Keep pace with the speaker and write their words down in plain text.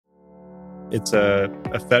It's a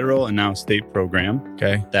federal and now state program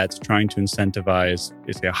that's trying to incentivize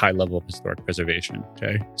basically a high level of historic preservation.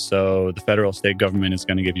 So the federal state government is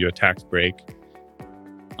going to give you a tax break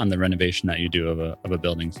on the renovation that you do of a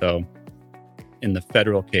building. So in the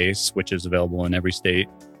federal case, which is available in every state,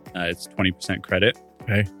 it's 20% credit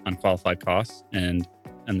on qualified costs. And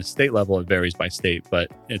the state level, it varies by state,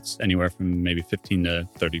 but it's anywhere from maybe 15 to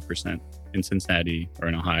 30%. In Cincinnati or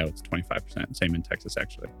in Ohio, it's 25%. Same in Texas,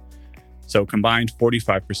 actually. So combined,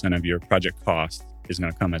 45% of your project cost is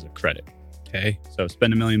going to come as a credit. So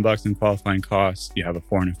spend $1 million in qualifying costs. You have a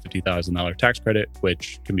 $450,000 tax credit,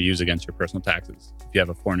 which can be used against your personal taxes. If you have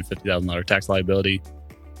a $450,000 tax liability,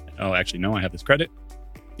 oh, actually, no, I have this credit,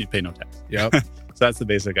 you pay no tax. So that's the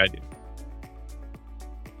basic idea.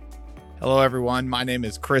 Hello, everyone. My name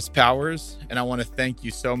is Chris Powers, and I want to thank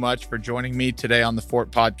you so much for joining me today on the Fort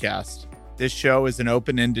Podcast. This show is an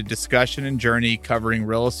open-ended discussion and journey covering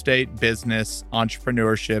real estate, business,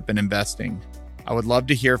 entrepreneurship, and investing. I would love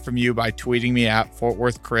to hear from you by tweeting me at Fort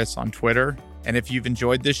Worth Chris on Twitter. And if you've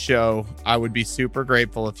enjoyed this show, I would be super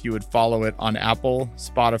grateful if you would follow it on Apple,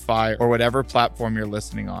 Spotify, or whatever platform you're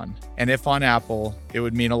listening on. And if on Apple, it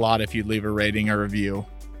would mean a lot if you'd leave a rating or review.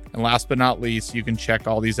 And last but not least, you can check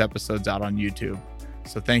all these episodes out on YouTube.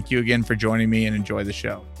 So thank you again for joining me and enjoy the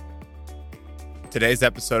show. Today's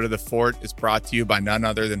episode of The Fort is brought to you by none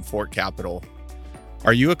other than Fort Capital.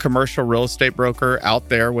 Are you a commercial real estate broker out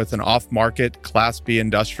there with an off-market Class B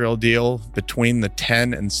industrial deal between the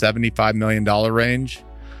 $10 and $75 million range?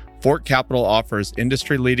 Fort Capital offers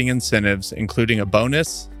industry-leading incentives, including a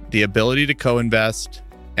bonus, the ability to co-invest,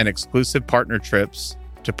 and exclusive partner trips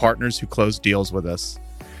to partners who close deals with us.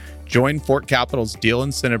 Join Fort Capital's Deal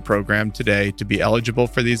Incentive Program today to be eligible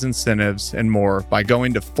for these incentives and more by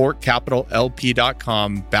going to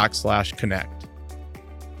fortcapitallp.com/connect.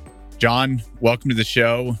 John, welcome to the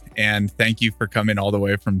show, and thank you for coming all the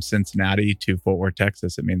way from Cincinnati to Fort Worth,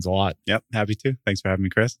 Texas. It means a lot. Yep, happy to. Thanks for having me,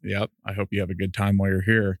 Chris. Yep, I hope you have a good time while you're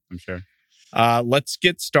here. I'm sure. Let's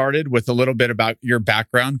get started with a little bit about your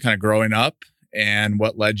background, kind of growing up, and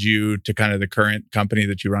what led you to kind of the current company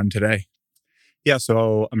that you run today. Yeah,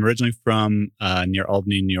 so I'm originally from near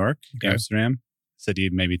Albany, New York, Amsterdam, city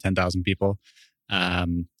of maybe 10,000 people.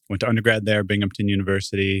 Went to undergrad there, Binghamton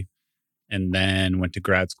University, and then went to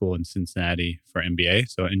grad school in Cincinnati for MBA,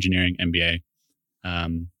 so engineering MBA.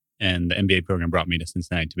 And the MBA program brought me to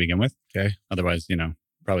Cincinnati to begin with. Otherwise,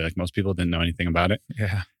 probably like most people, didn't know anything about it.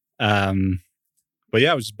 But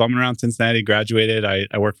yeah, I was just bumming around Cincinnati, graduated. I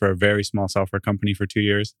worked for a very small software company for 2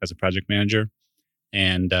 years as a project manager,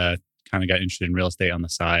 and kind of got interested in real estate on the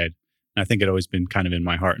side. And I think it always been kind of in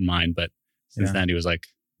my heart and mind, but Cincinnati was like,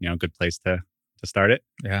 a good place to start it.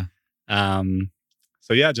 So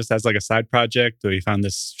yeah, just as like a side project, we found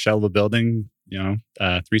this shell of a building,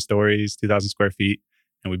 3 stories, 2,000 square feet,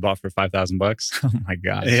 and we bought for $5,000. Oh my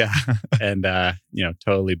God. And,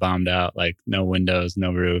 totally bombed out, like no windows,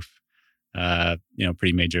 no roof,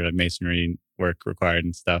 pretty major masonry work required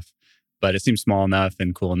and stuff. But it seemed small enough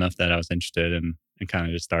and cool enough that I was interested and kind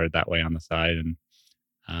of just started that way on the side.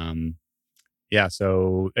 And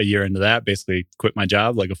so a year into that, basically quit my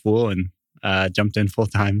job like a fool and jumped in full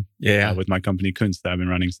time with my company Kunst that I've been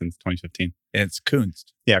running since 2015. It's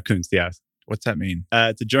Kunst. Yeah, Kunst, yes. What's that mean?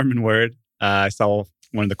 It's a German word. I saw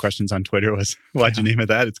one of the questions on Twitter was, why'd you name it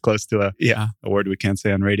that? It's close to a word we can't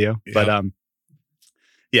say on radio. But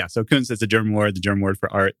so Kunst is a German word, the German word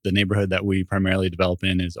for art. The neighborhood that we primarily develop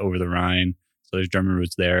in is over the Rhine. So there's German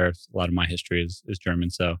roots there. A lot of my history is German.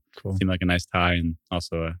 So it seemed like a nice tie and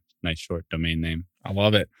also a nice short domain name. I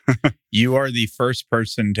love it. You are the first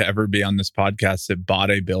person to ever be on this podcast that bought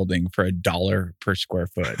a building for $1 per square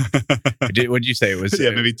foot. What'd you say? It was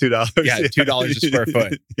maybe $2. Yeah, $2 a square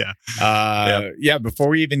foot. Before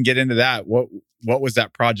we even get into that, what was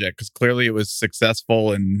that project? Because clearly it was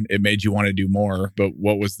successful and it made you want to do more. But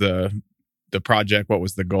what was the project? What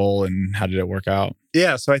was the goal, and how did it work out?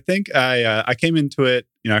 Yeah, so I think I came into it.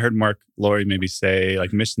 I heard Mark Laurie maybe say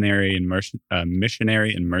like missionary and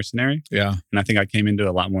mercenary. Yeah, and I think I came into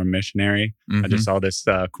a lot more missionary. I just saw this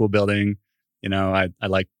cool building. I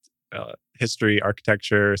liked history,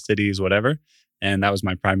 architecture, cities, whatever, and that was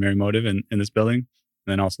my primary motive in this building.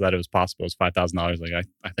 And then also that it was possible. It was $5,000. Like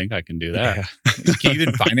I think I can do that. Yeah. Can you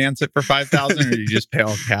even finance it for $5,000, or you just pay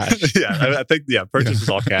all cash? I think purchase is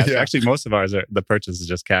all cash. Actually, most of ours the purchase is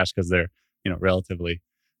just cash because they're relatively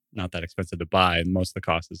not that expensive to buy, and most of the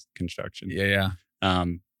cost is construction. But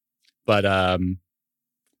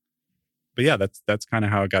that's kind of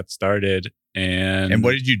how it got started. And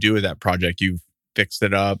what did you do with that project? You fixed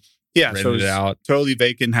it up, rented it out, totally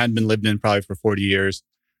vacant, hadn't been lived in probably for 40 years.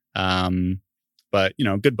 But,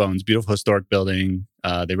 good bones, beautiful historic building,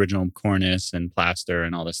 the original cornice and plaster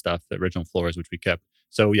and all this stuff, the original floors, which we kept.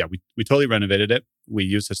 So yeah, we totally renovated it. We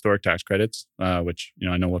used historic tax credits, which,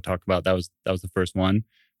 I know we'll talk about. That was the first one.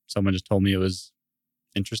 Someone just told me it was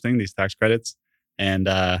interesting, these tax credits. And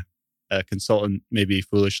a consultant maybe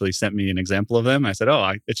foolishly sent me an example of them. I said,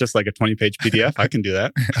 it's just like a 20-page PDF. I can do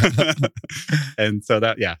that. And so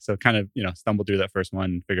so kind of, stumbled through that first one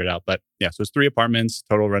and figured it out. But yeah, so it's 3 apartments.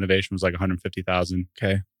 Total renovation was like $150,000.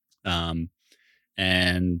 Okay.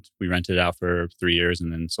 And we rented it out for 3 years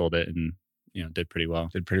and then sold it and, did pretty well.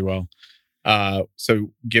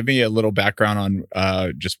 So give me a little background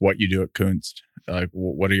on just what you do at Kunst. Like,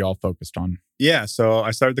 what are y'all focused on? Yeah, so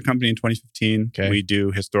I started the company in 2015. Okay. We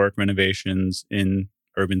do historic renovations in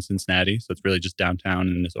urban Cincinnati. So it's really just downtown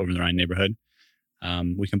in this over the Rhine neighborhood.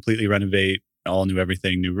 We completely renovate, all new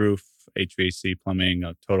everything, new roof, HVAC, plumbing,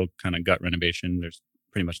 a total kind of gut renovation. There's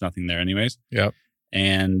pretty much nothing there anyways. Yep.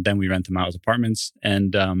 And then we rent them out as apartments.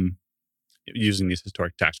 And using these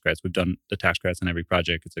historic tax credits, we've done the tax credits on every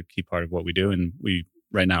project. It's a key part of what we do. And we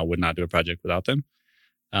right now would not do a project without them.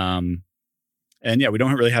 And yeah, we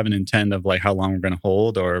don't really have an intent of like how long we're going to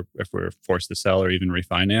hold or if we're forced to sell or even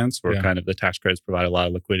refinance. We're kind of, the tax credits provide a lot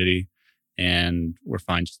of liquidity and we're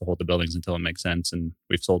fine just to hold the buildings until it makes sense. And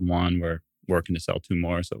we've sold one. We're working to sell 2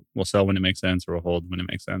 more. So we'll sell when it makes sense or we'll hold when it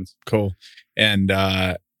makes sense. Cool. And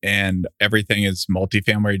everything is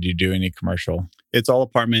multifamily. Or do you do any commercial? It's all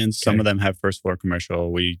apartments. Okay. Some of them have first floor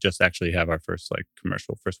commercial. We just actually have our first floor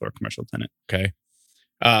commercial tenant. Okay.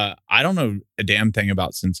 I don't know a damn thing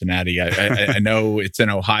about Cincinnati. I know it's in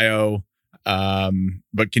Ohio,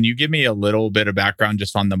 but can you give me a little bit of background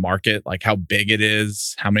just on the market, like how big it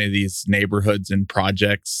is, how many of these neighborhoods and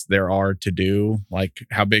projects there are to do? Like,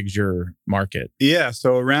 how big's your market? Yeah,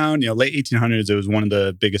 so around late 1800s, it was one of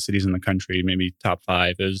the biggest cities in the country, maybe top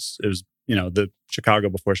 5. It was the Chicago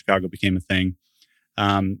before Chicago became a thing.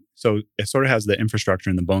 So it sort of has the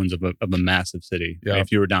infrastructure and the bones of a massive city. Yeah.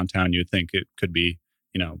 If you were downtown, you'd think it could be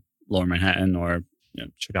Lower Manhattan or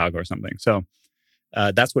Chicago or something. So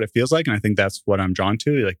that's what it feels like. And I think that's what I'm drawn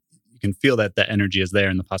to. Like, you can feel that the energy is there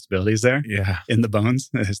and the possibilities there in the bones,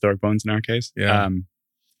 the historic bones in our case. Yeah.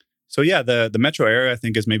 So yeah, the metro area I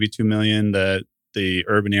think is maybe 2 million. The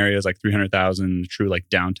urban area is like 300,000. The true like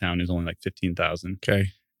downtown is only like 15,000. Okay.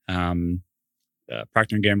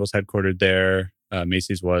 Procter & Gamble's headquartered there.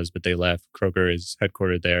 Macy's was, but they left. Kroger is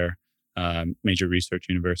headquartered there. Major research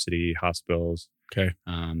university, hospitals. Okay.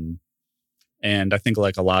 And I think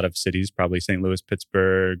like a lot of cities, probably St. Louis,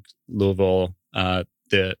 Pittsburgh, Louisville,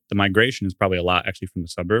 the migration is probably a lot actually from the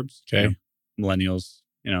suburbs. Okay. Millennials,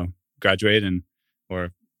 graduate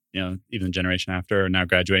or even the generation after are now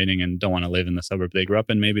graduating and don't want to live in the suburb they grew up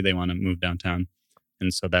in. Maybe they want to move downtown.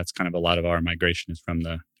 And so that's kind of a lot of our migration is from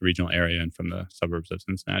the regional area and from the suburbs of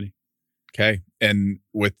Cincinnati. Okay. And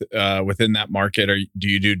within that market, do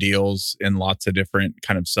you do deals in lots of different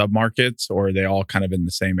kind of sub-markets, or are they all kind of in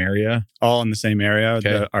the same area? All in the same area.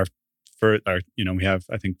 Okay. We have,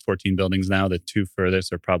 I think, 14 buildings now. The 2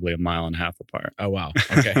 furthest are probably 1.5 miles apart. Oh, wow.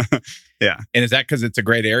 Okay. Yeah. And is that because it's a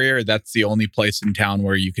great area, or that's the only place in town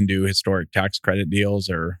where you can do historic tax credit deals,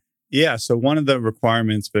 or? Yeah. So one of the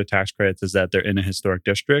requirements for tax credits is that they're in a historic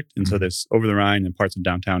district. And so this over the Rhine and parts of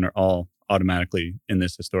downtown are all automatically in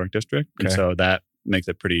this historic district. Okay. And so that makes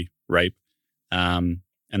it pretty ripe. And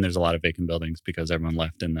there's a lot of vacant buildings because everyone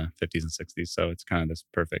left in the 50s and 60s. So it's kind of this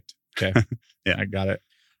perfect. Okay. Yeah. I got it.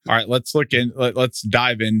 All right. Let's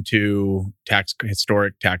dive into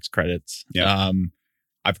historic tax credits. Yeah.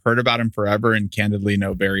 I've heard about them forever and candidly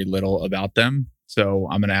know very little about them. So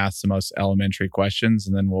I'm going to ask the most elementary questions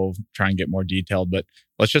and then we'll try and get more detailed. But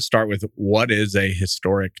let's just start with, what is a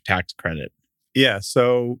historic tax credit? Yeah.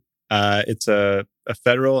 So it's a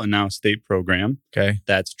federal and now state program. Okay.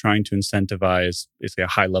 That's trying to incentivize basically a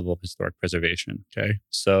high level of historic preservation. Okay.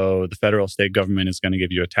 So the federal state government is going to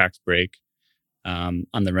give you a tax break on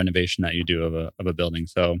the renovation that you do of a building.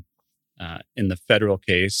 So in the federal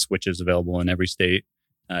case, which is available in every state,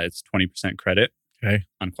 it's 20% credit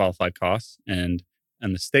on qualified costs. And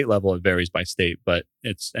the state level, it varies by state, but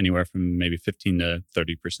it's anywhere from maybe 15 to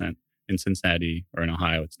 30%. In Cincinnati or in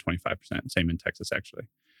Ohio, it's 25%. Same in Texas, actually.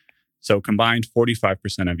 So combined,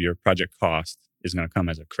 45% of your project cost is going to come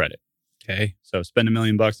as a credit. Okay. So spend $1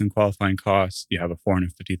 million in qualifying costs. You have a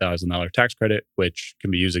 $450,000 tax credit, which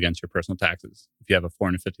can be used against your personal taxes. If you have a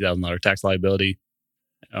 $450,000 tax liability,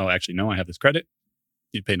 I have this credit,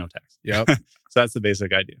 you'd pay no tax. Yep. So that's the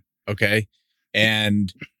basic idea. Okay.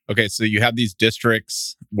 And so you have these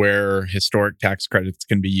districts where historic tax credits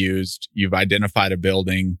can be used. You've identified a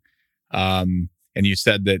building, and you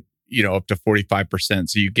said that up to 45%.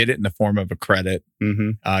 So you get it in the form of a credit.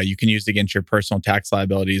 You can use it against your personal tax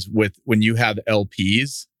liabilities. When you have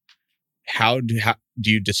LPs, how do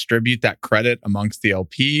you distribute that credit amongst the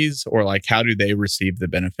LPs, or like how do they receive the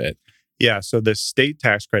benefit? Yeah, so the state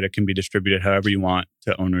tax credit can be distributed however you want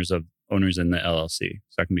to owners in the LLC.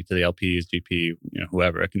 So that can be to the LPs, GP,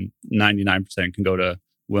 whoever. 99% can go to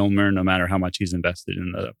Wilmer, no matter how much he's invested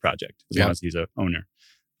in the project, as long as he's a owner.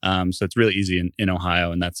 So it's really easy in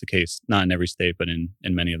Ohio, and that's the case not in every state, but in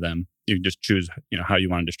many of them. You can just choose how you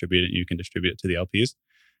want to distribute it, and you can distribute it to the LPs.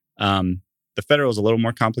 The federal is a little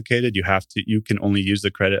more complicated. You can only use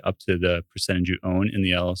the credit up to the percentage you own in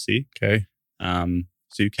the LLC. Okay.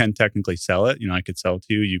 So you can technically sell it. I could sell it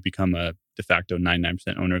to you. You become a de facto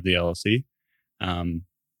 99% owner of the LLC. And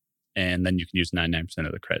then you can use 99%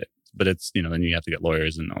 of the credit. But it's, then you have to get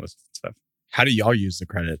lawyers and all this stuff. How do y'all use the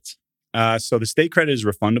credits? So the state credit is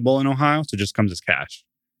refundable in Ohio. So it just comes as cash.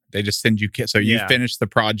 They just send you, so you finish the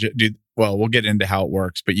project. We'll get into how it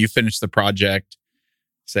works, but you finish the project,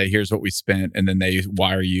 say, here's what we spent, and then they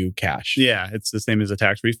wire you cash. Yeah, it's the same as a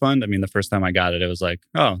tax refund. The first time I got it, it was like,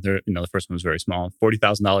 the first one was very small,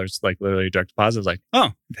 $40,000, like literally direct deposit. I was like,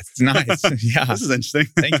 oh, that's nice. Yeah, this is interesting.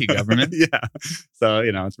 Thank you, government. Yeah, so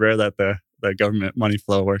it's rare that the government money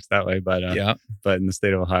flow works that way, but in the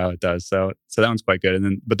state of Ohio, it does. So that one's quite good. And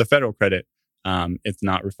then, but the federal credit, it's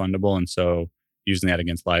not refundable, and so using that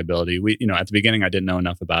against liability, we, at the beginning, I didn't know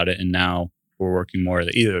enough about it, and now we're working more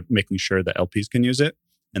at either making sure that LPs can use it,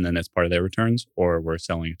 and then it's part of their returns, or we're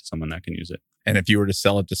selling it to someone that can use it. And if you were to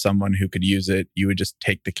sell it to someone who could use it, you would just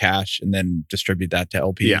take the cash and then distribute that to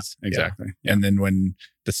LPs. Yeah, exactly. Yeah. And then when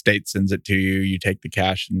the state sends it to you, you take the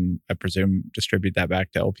cash and I presume distribute that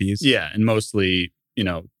back to LPs. Yeah. And mostly,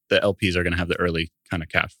 the LPs are going to have the early kind of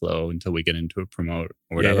cash flow until we get into a promote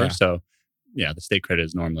or whatever. Yeah. So the state credit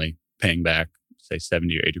is normally paying back, say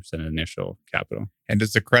 70 or 80% of initial capital. And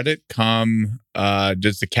does the credit come,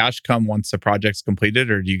 does the cash come once the project's completed,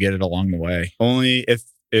 or do you get it along the way? Only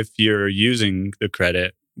if you're using the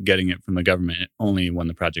credit, getting it from the government, only when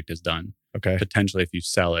the project is done. Okay. Potentially, if you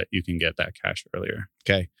sell it, you can get that cash earlier.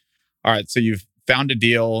 Okay. All right. So you've found a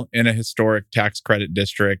deal in a historic tax credit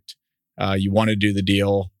district. You want to do the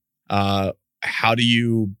deal. How do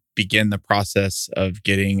you begin the process of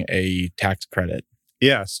getting a tax credit?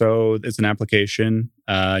 Yeah, so it's an application.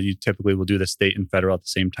 You typically will do the state and federal at the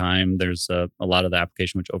same time. There's a lot of the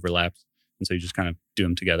application which overlaps, and so you just kind of do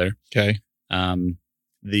them together. Okay.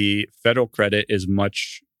 The federal credit is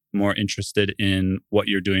much more interested in what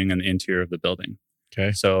you're doing in the interior of the building.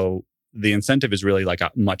 Okay. So the incentive is really like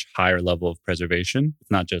a much higher level of preservation.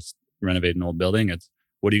 It's not just renovate an old building. It's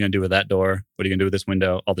what are you going to do with that door? What are you going to do with this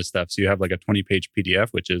window? All this stuff. So you have like a 20-page PDF,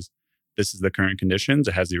 which is, this is the current conditions.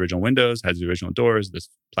 It has the original windows, has the original doors, this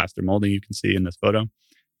plaster molding you can see in this photo.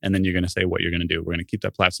 And then you're going to say what you're going to do. We're going to keep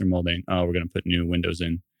that plaster molding. Oh, we're going to put new windows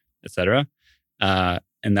in, etc.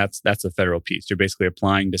 And that's a federal piece. You're basically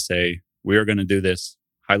applying to say, we're going to do this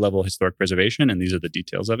high-level historic preservation, and these are the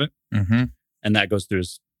details of it. Mm-hmm. And that goes through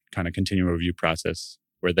this kind of continual review process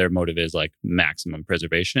where their motive is like maximum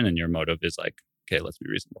preservation, and your motive is like, okay, let's be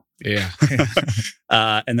reasonable. Yeah.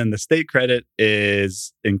 And then the state credit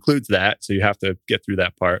includes that. So you have to get through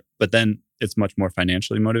that part. But then it's much more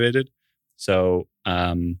financially motivated. So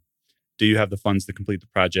do you have the funds to complete the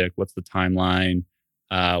project? What's the timeline?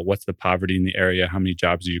 What's the poverty in the area? How many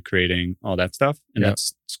jobs are you creating? All that stuff. And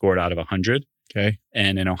that's scored out of 100. Okay.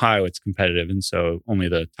 And in Ohio, it's competitive. And so only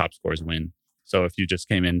the top scores win. So if you just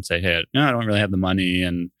came in and say, hey, no, I don't really have the money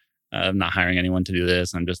and I'm not hiring anyone to do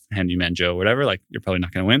this, I'm just handyman Joe, whatever, like you're probably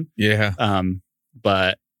not going to win. Yeah.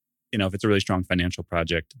 But if it's a really strong financial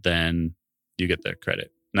project, then you get the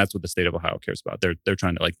credit. And that's what the state of Ohio cares about. They're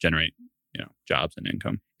trying to like generate, jobs and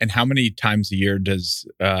income. And how many times a year does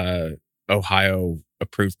Ohio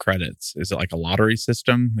approve credits? Is it like a lottery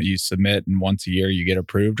system? You submit and once a year you get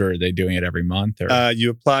approved, or are they doing it every month? Or? You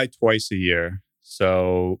apply twice a year.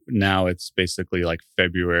 So now it's basically like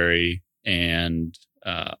February and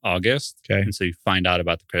August. Okay. And so you find out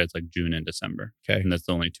about the credits like June and December. Okay. And that's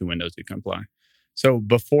the only 2 windows you can apply. So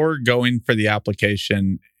before going for the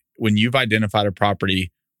application, when you've identified a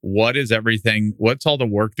property, what's all the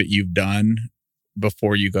work that you've done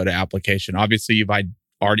before you go to application? Obviously, you've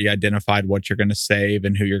already identified what you're going to save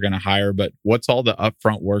and who you're going to hire, but what's all the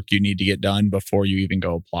upfront work you need to get done before you even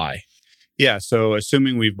go apply? Yeah. So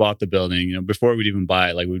assuming we've bought the building, before we'd even buy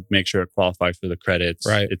it, like we'd make sure it qualifies for the credits.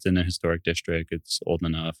 Right. It's in a historic district. It's old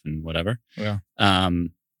enough and whatever. Yeah.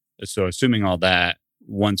 So assuming all that,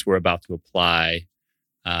 once we're about to apply,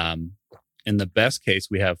 in the best case,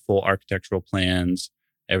 we have full architectural plans.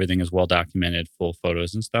 Everything is well documented, full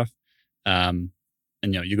photos and stuff.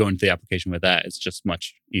 and you go into the application with that, it's just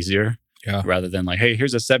much easier. Yeah. Rather than like, hey,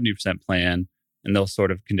 here's a 70% plan, and they'll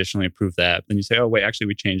sort of conditionally approve that. Then you say, oh wait, actually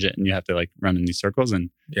we changed it, and you have to like run in these circles.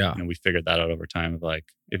 And we figured that out over time of like,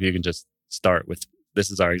 if you can just start with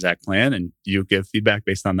this is our exact plan, and you give feedback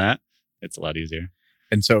based on that, it's a lot easier.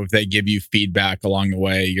 And so if they give you feedback along the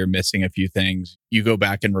way, you're missing a few things, you go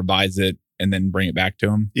back and revise it and then bring it back to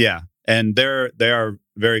them. Yeah. And they are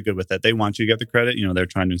very good with that. They want you to get the credit. They're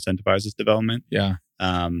trying to incentivize this development. Yeah.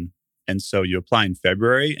 And so you apply in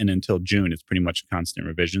February, and until June, it's pretty much constant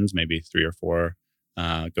revisions, maybe 3 or 4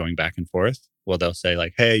 going back and forth. Well, they'll say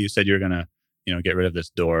like, hey, you said you're going to, get rid of this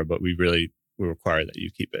door, but we require that you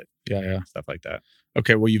keep it. Yeah. Stuff like that.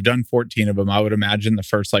 Okay. Well, you've done 14 of them. I would imagine the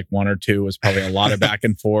first like 1 or 2 was probably a lot of back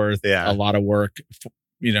and forth, a lot of work.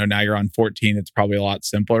 Now you're on 14. It's probably a lot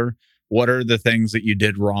simpler. What are the things that you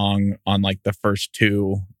did wrong on like the first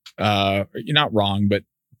 2? You're not wrong, but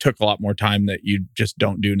took a lot more time that you just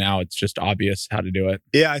don't do now. It's just obvious how to do it.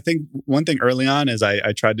 Yeah, I think one thing early on is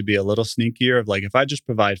I tried to be a little sneakier of like, if I just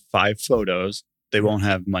provide 5 photos, they won't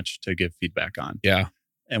have much to give feedback on. Yeah.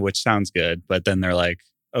 And which sounds good. But then they're like,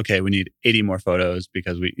 okay, we need 80 more photos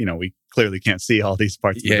because we clearly can't see all these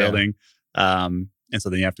parts of the building. And so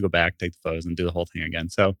then you have to go back, take the photos and do the whole thing again.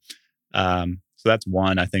 So that's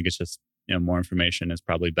one. I think it's just, more information is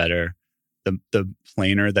probably better. The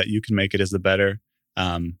plainer that you can make it is the better.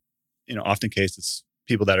 Often cases,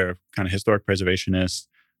 people that are kind of historic preservationists,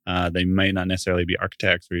 they may not necessarily be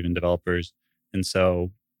architects or even developers. And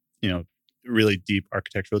so, really deep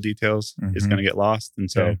architectural details is going to get lost. And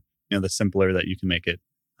so, the simpler that you can make it,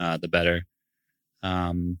 the better.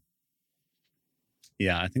 I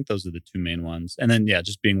think those are the 2 main ones. And then,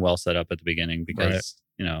 just being well set up at the beginning because,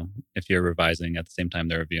 if you're revising at the same time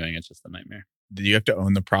they're reviewing, it's just a nightmare. Do you have to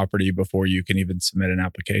own the property before you can even submit an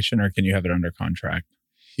application, or can you have it under contract?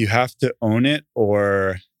 You have to own it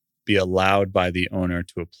or be allowed by the owner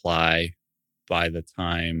to apply by the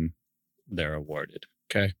time they're awarded.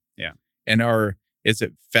 Okay. Yeah. And is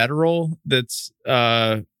it federal that's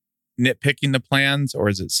nitpicking the plans, or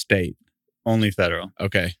is it state? Only federal.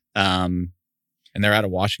 Okay. And they're out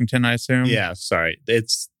of Washington, I assume? Yeah, sorry.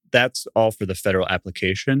 That's all for the federal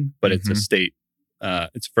application, but it's a state.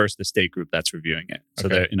 It's first the state group that's reviewing it.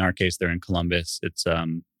 So in our case, they're in Columbus. It's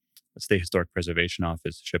the State Historic Preservation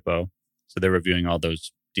Office, SHPO. So they're reviewing all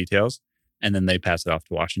those details, and then they pass it off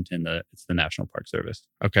to Washington. It's the National Park Service.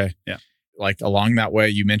 Okay. Yeah. Like along that way,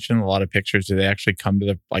 you mentioned a lot of pictures. Do they actually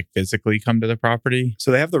physically come to the property?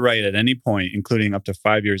 So they have the right at any point, including up to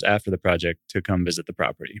 5 years after the project, to come visit the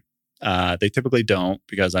property. They typically don't,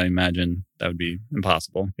 because I imagine that would be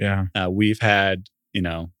impossible. Yeah. We've had,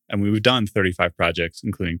 we've done 35 projects,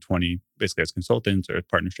 including 20 basically as consultants or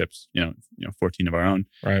partnerships, 14 of our own.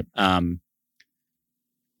 Right.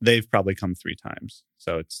 They've probably come 3 times.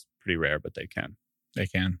 So it's pretty rare, but they can. They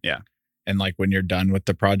can. Yeah. And like when you're done with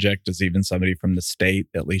the project, does even somebody from the state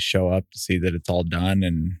at least show up to see that it's all done,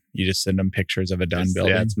 and you just send them pictures of a done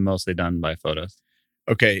building? Yeah, it's mostly done by photos.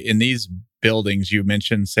 Okay. In these buildings, you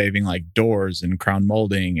mentioned saving like doors and crown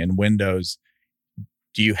molding and windows.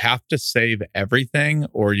 Do you have to save everything,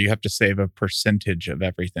 or do you have to save a percentage of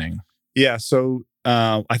everything? Yeah. So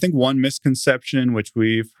I think one misconception, which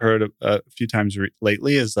we've heard a few times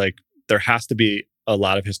lately, is like there has to be a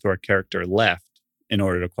lot of historic character left in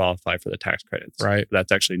order to qualify for the tax credits. Right.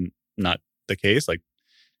 That's actually not the case. Like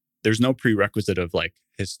there's no prerequisite of like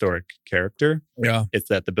historic character. Yeah. It's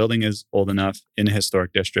that the building is old enough in a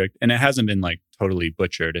historic district, and it hasn't been like totally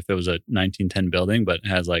butchered. If it was a 1910 building, but it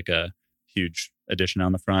has like a huge addition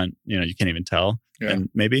on the front, you can't even tell. Yeah. And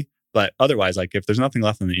maybe, but otherwise, like if there's nothing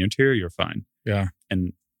left in the interior, you're fine. Yeah.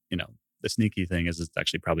 And the sneaky thing is it's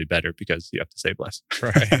actually probably better because you have to save less.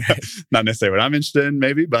 Right. Not necessarily what I'm interested in,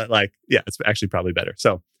 maybe, but like, yeah, it's actually probably better.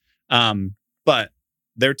 So, but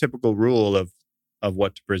their typical rule of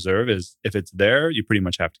what to preserve is if it's there, you pretty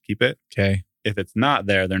much have to keep it. Okay. If it's not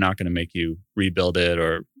there, they're not going to make you rebuild it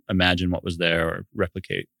or imagine what was there or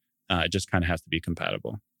replicate. It just kind of has to be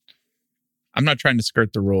compatible. I'm not trying to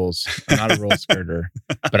skirt the rules. I'm not a rule skirter.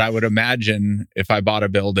 But I would imagine if I bought a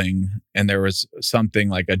building and there was something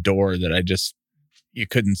like a door that you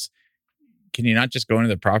couldn't, can you not just go into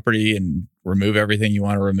the property and remove everything you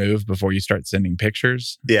want to remove before you start sending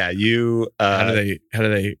pictures? Yeah, how do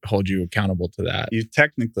they hold you accountable to that? You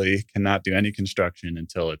technically cannot do any construction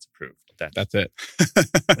until it's approved. That's it.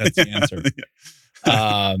 That's the answer.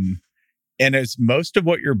 Yeah. And is most of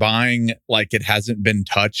what you're buying like it hasn't been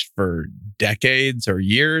touched for decades or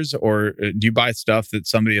years, or do you buy stuff that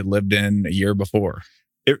somebody had lived in a year before?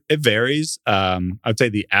 It varies. I'd say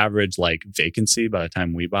the average like vacancy by the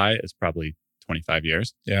time we buy is probably 25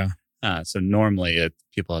 years. Yeah. So normally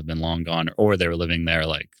people have been long gone, or they were living there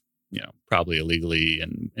like, probably illegally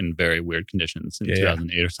and in very weird conditions in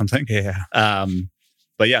 2008 or something. Yeah.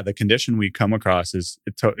 But yeah, the condition we come across is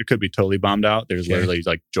it could be totally bombed out. There's literally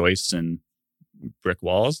like joists and brick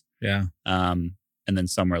walls. Yeah. And then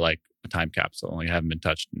some are like a time capsule. Like haven't been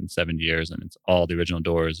touched in 70 years, and it's all the original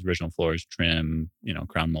doors, original floors, trim,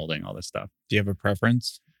 crown molding, all this stuff. Do you have a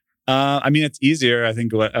preference? I mean, it's easier. I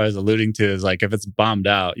think what I was alluding to is like if it's bombed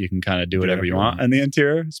out, you can kind of do whatever you want in the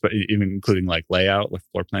interior, but even including like layout, with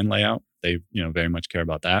floor plan layout. They very much care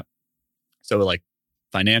about that. So like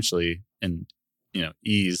financially and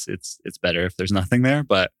ease, it's better if there's nothing there.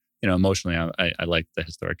 But emotionally, I like the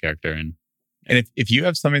historic character. And if you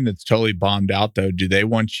have something that's totally bombed out, though, do they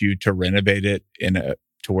want you to renovate it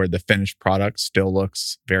to where the finished product still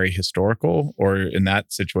looks very historical? Or in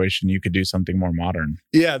that situation, you could do something more modern?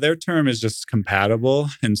 Yeah, their term is just compatible.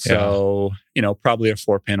 And so, probably a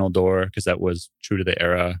 4-panel door because that was true to the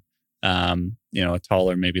era. A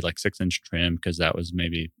taller, maybe like 6-inch trim because that was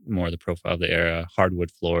maybe more the profile of the era.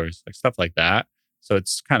 Hardwood floors, like stuff like that. So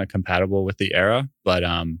it's kind of compatible with the era. But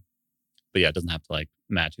yeah, it doesn't have to like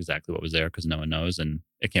match exactly what was there because no one knows. And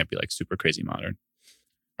it can't be like super crazy modern.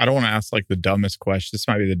 I don't want to ask like the dumbest question. This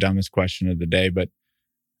might be the dumbest question of the day, but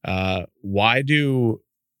why do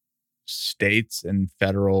states and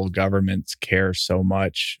federal governments care so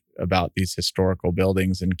much about these historical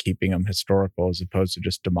buildings and keeping them historical as opposed to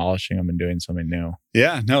just demolishing them and doing something new?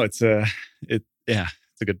 Yeah, no, it's a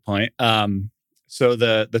good point. So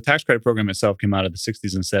the tax credit program itself came out of the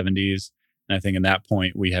 60s and 70s. And I think in that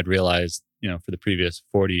point we had realized, for the previous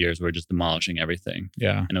 40 years, we're just demolishing everything.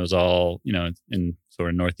 Yeah. And it was all, in sort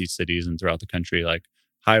of northeast cities and throughout the country, like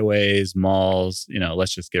highways, malls,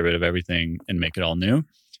 let's just get rid of everything and make it all new.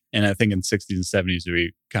 And I think in 60s and 70s,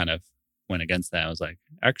 we kind of went against that. I was like,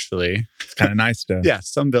 actually, it's kind of nice to. Yeah,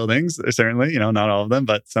 some buildings, certainly, not all of them,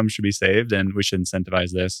 but some should be saved and we should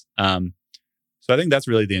incentivize this. So I think that's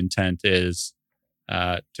really the intent is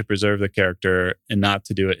to preserve the character and not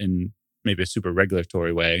to do it in maybe a super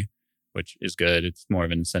regulatory way, which is good. It's more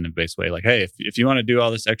of an incentive-based way. Like, hey, if you want to do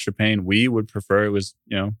all this extra pain, we would prefer it was,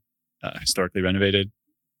 historically renovated.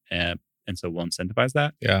 And so we'll incentivize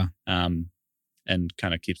that. Yeah. And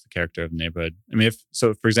kind of keeps the character of the neighborhood. I mean,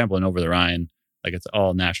 for example, in Over the Rhine, like it's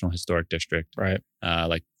all National Historic District. Right.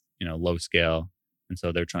 Low scale. And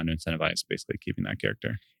so they're trying to incentivize basically keeping that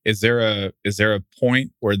character. Is there a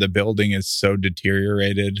point where the building is so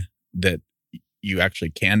deteriorated that you actually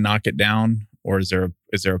can knock it down? Or is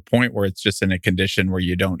there a point where it's just in a condition where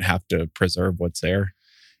you don't have to preserve what's there?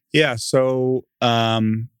 Yeah. So,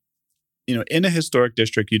 in a historic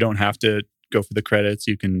district, you don't have to go for the credits.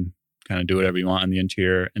 You can kind of do whatever you want on the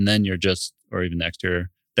interior. And then or even the exterior,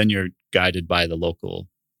 then you're guided by the local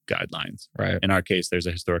guidelines. Right. In our case, there's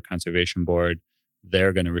a historic conservation board.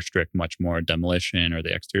 They're going to restrict much more demolition or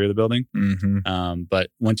the exterior of the building. Mm-hmm.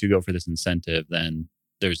 But once you go for this incentive, then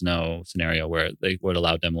there's no scenario where they would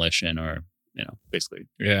allow demolition or, basically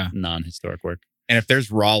non-historic work. And if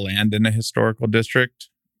there's raw land in a historical district,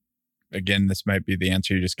 again, this might be the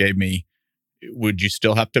answer you just gave me. Would you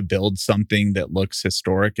still have to build something that looks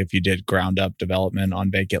historic if you did ground up development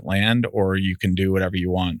on vacant land, or you can do whatever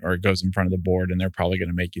you want, or it goes in front of the board and they're probably going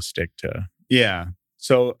to make you stick to? Yeah.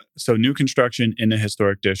 So new construction in a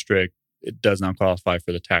historic district, it does not qualify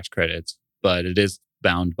for the tax credits, but it is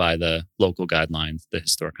bound by the local guidelines, the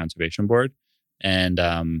Historic Conservation Board. And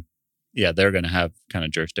they're going to have kind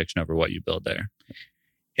of jurisdiction over what you build there.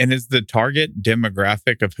 And is the target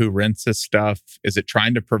demographic of who rents this stuff, is it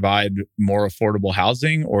trying to provide more affordable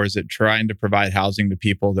housing, or is it trying to provide housing to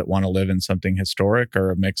people that want to live in something historic, or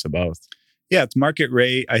a mix of both? Yeah, it's market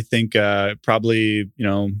rate. I think probably,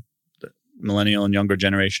 the millennial and younger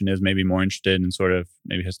generation is maybe more interested in sort of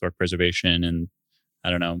maybe historic preservation and, I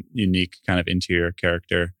don't know, unique kind of interior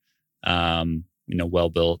character, well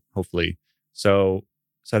built, hopefully. So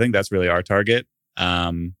I think that's really our target.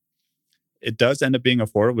 It does end up being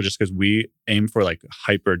affordable just because we aim for like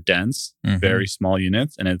hyper dense, very small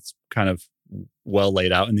units, and it's kind of well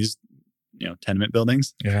laid out in these, tenement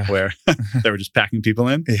buildings where they were just packing people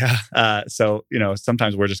in. Yeah. So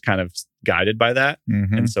sometimes we're just kind of guided by that,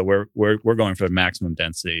 and so we're going for the maximum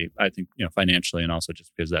density. I think financially, and also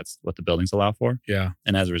just because that's what the buildings allow for. Yeah.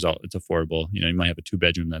 And as a result, it's affordable. You might have a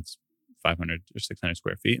 2-bedroom that's 500 or 600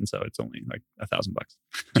 square feet. And so it's only like $1,000.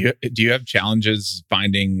 Do you have challenges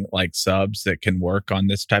finding like subs that can work on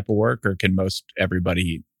this type of work, or can most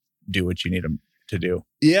everybody do what you need them to do?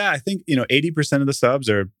 Yeah, I think, 80% of the subs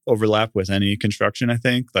are overlap with any construction, I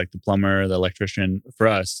think, like the plumber, the electrician. For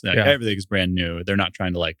us, everything is brand new. They're not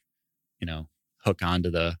trying to hook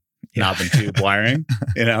onto the knob and tube wiring.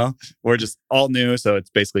 We're just all new, so it's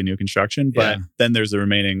basically new construction. But then there's the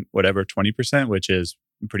remaining whatever 20%, which is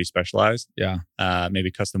pretty specialized.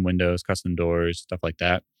 Maybe custom windows, custom doors, stuff like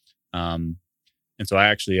that. And so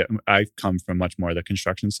I come from much more the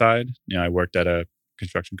construction side. I worked at a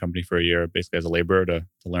construction company for a year, basically as a laborer to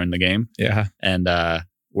learn the game. And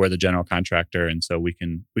we're the general contractor, and so we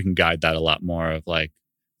can guide that a lot more of like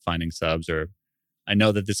finding subs, or I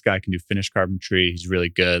know that this guy can do finished carpentry. He's really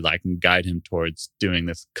good. I can guide him towards doing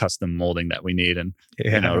this custom molding that we need, and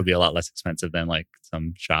it'll be a lot less expensive than like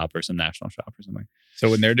some shop or some national shop or something. So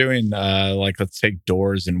when they're doing like, let's take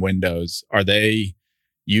doors and windows, are they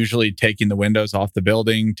usually taking the windows off the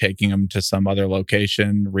building, taking them to some other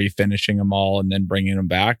location, refinishing them all, and then bringing them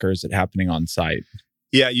back, or is it happening on site?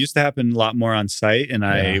 Yeah, it used to happen a lot more on site, and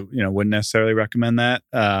I wouldn't necessarily recommend that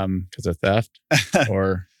because of theft,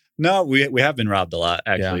 or no, we have been robbed a lot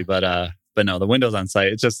actually, but no, the windows on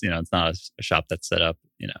site. It's just it's not a shop that's set up,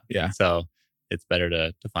 So it's better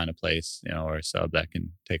to find a place, or a sub that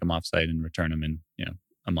can take them off site and return them in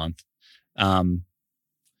a month. And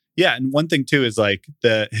one thing too is like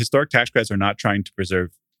the historic tax credits are not trying to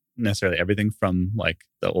preserve necessarily everything from like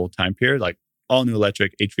the old time period, like all new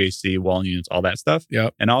electric, HVAC, wall units, all that stuff.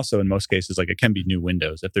 And also in most cases, like it can be new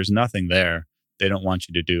windows. If there's nothing there, they don't want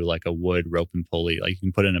you to do like a wood rope and pulley. Like you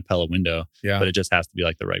can put in a Pella window, but it just has to be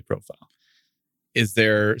like the right profile.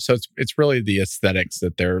 So it's really the aesthetics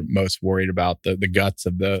that they're most worried about. The guts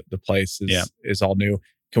of the place is all new.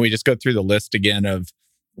 Can we just go through the list again of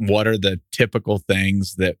what are the typical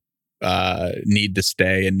things that need to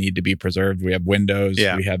stay and need to be preserved? We have windows,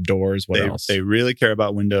 we have doors. What else? They really care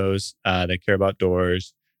about windows. They care about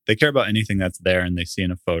doors. They care about anything that's there and they see in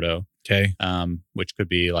a photo. Which could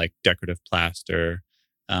be like decorative plaster.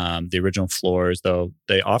 The original floors, though,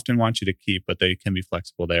 they often want you to keep, but they can be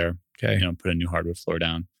flexible there. Put a new hardwood floor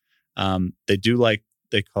down. They do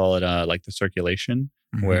they call it like the circulation,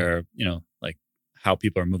 where like how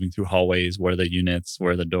people are moving through hallways, where are the units,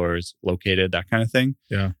 where are the doors located, that kind of thing.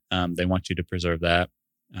 They want you to preserve that.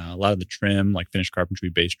 A lot of the trim, like finished carpentry,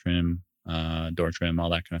 base trim, door trim, all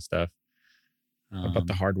that kind of stuff. What about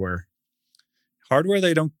the hardware? Hardware,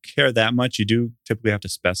 they don't care that much. You do typically have to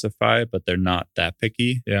specify, but they're not that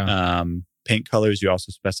picky. Paint colors, you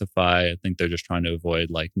also specify. I think they're just trying to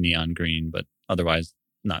avoid like neon green, but otherwise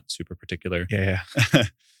not super particular.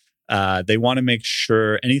 They want to make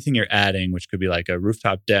sure anything you're adding, which could be like a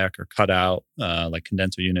rooftop deck or cutout, like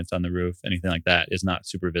condenser units on the roof, anything like that, is not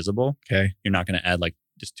super visible. You're not going to add like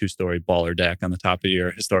just 2-story baller deck on the top of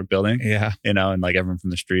your historic building. And like everyone from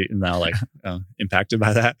the street is now like impacted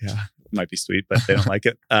by that. Might be sweet, but they don't like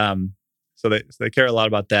it. So they care a lot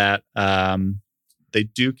about that. They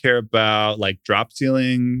do care about like drop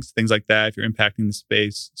ceilings, things like that. If you're impacting the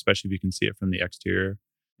space, especially if you can see it from the exterior.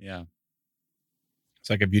 It's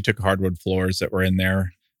like if you took hardwood floors that were in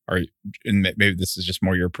there, and maybe this is just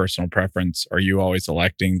more your personal preference, are you always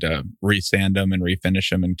electing to resand them and refinish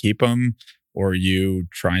them and keep them? Or are you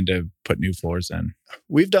trying to put new floors in?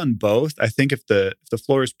 We've done both. I think if the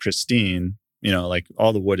floor is pristine, like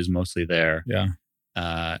all the wood is mostly there.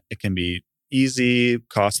 It can be easy,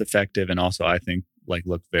 cost effective, and also I think like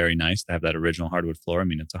look very nice to have that original hardwood floor. I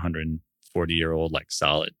mean, it's 140-year-old like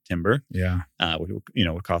solid timber. Which,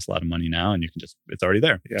 would cost a lot of money now, and it's already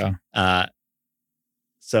there.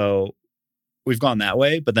 So we've gone that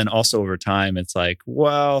way, but then also over time, it's like,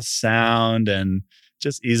 well, sound and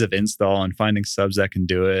just ease of install and finding subs that can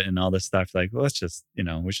do it and all this stuff. Like, well, let's just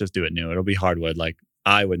do it new. It'll be hardwood. Like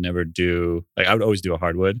I would never do, like I would always do a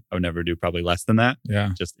hardwood. I would never do probably less than that.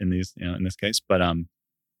 Just in these, in this case. But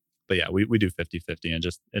yeah, we do 50-50, and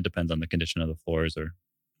it depends on the condition of the floors. Or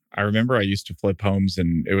I remember I used to flip homes,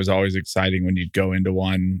 and it was always exciting when you'd go into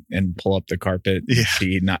one and pull up the carpet and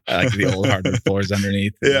see not like the old hardwood floors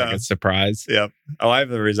underneath. Like a surprise. Oh, I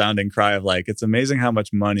have a resounding cry of like, it's amazing how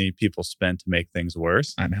much money people spend to make things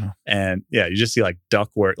worse. I know. And you just see like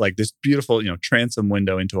ductwork, like this beautiful, transom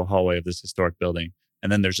window into a hallway of this historic building.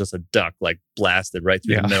 And then there's just a duct like blasted right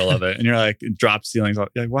through the middle of it. And you're like, drop ceilings.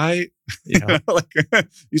 You're like, why? Like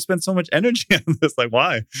you spend so much energy on this. Like,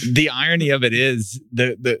 why? The irony of it is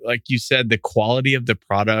the like you said, the quality of the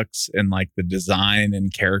products and like the design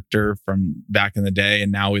and character from back in the day.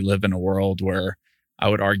 And now we live in a world where I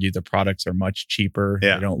would argue the products are much cheaper.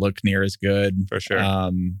 They don't look near as good. For sure.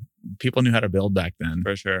 People knew how to build back then.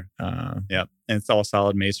 For sure. And it's all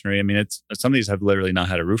solid masonry. I mean, some of these have literally not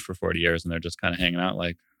had a roof for 40 years and they're just kind of hanging out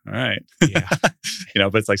like, all right.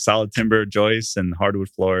 But it's like solid timber joists and hardwood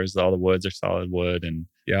floors. All the woods are solid wood and,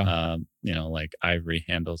 like ivory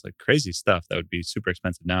handles, like crazy stuff that would be super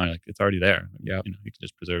expensive now. Like it's already there. You can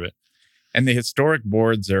just preserve it. And the historic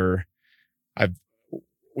boards are,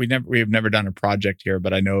 we have never done a project here,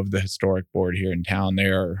 but I know of the historic board here in town. They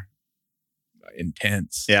are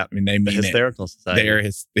intense. Yeah. I mean, they mean the hysterical society. They are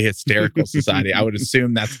the hysterical society. I would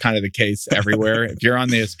assume that's kind of the case everywhere. If you're on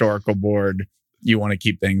the historical board, you want to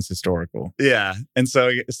keep things historical. Yeah. And so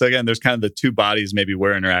again, there's kind of the two bodies maybe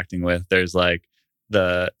we're interacting with. There's like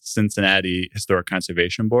the Cincinnati Historic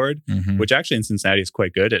Conservation Board, which actually in Cincinnati is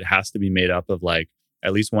quite good. It has to be made up of like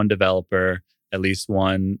at least one developer, at least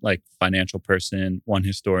one like financial person, one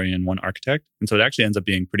historian, one architect. And so it actually ends up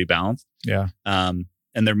being pretty balanced. Yeah.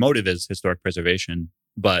 And their motive is historic preservation,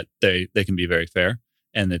 but they can be very fair.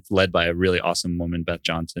 And it's led by a really awesome woman, Beth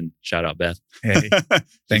Johnson. Shout out, Beth. Hey,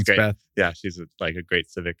 thanks, great. Beth. Yeah, she's like a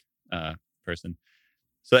great civic person.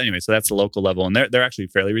 So anyway, so that's the local level, and they're actually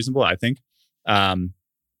fairly reasonable, I think. And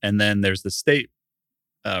then there's the state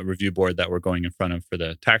review board that we're going in front of for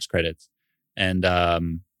the tax credits, and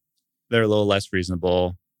they're a little less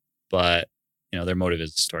reasonable, but their motive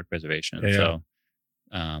is historic preservation. Yeah.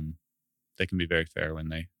 So they can be very fair when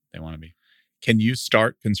they want to be. Can you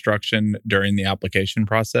start construction during the application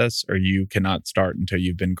process, or you cannot start until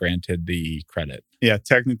you've been granted the credit? Yeah,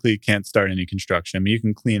 technically you can't start any construction. I mean, you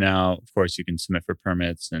can clean out. Of course, you can submit for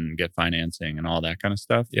permits and get financing and all that kind of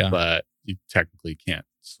stuff. Yeah. But you technically can't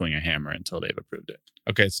swing a hammer until they've approved it.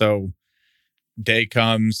 Okay, so day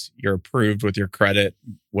comes, you're approved with your credit.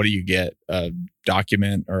 What do you get? A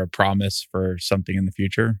document or a promise for something in the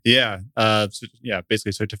future? Yeah.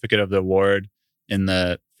 Basically certificate of the award.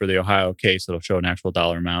 For the Ohio case, it'll show an actual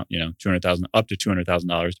dollar amount, $200,000 up to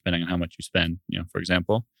 $200,000, depending on how much you spend, for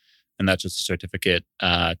example. And that's just a certificate.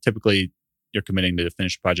 Typically, you're committing to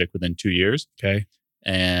finish the project within 2 years. Okay.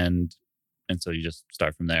 And so you just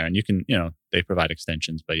start from there. And you can, they provide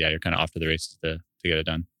extensions, but yeah, you're kind of off to the races to get it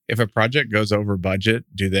done. If a project goes over budget,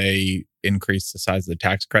 do they increase the size of the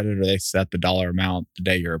tax credit, or they set the dollar amount the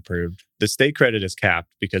day you're approved? The state credit is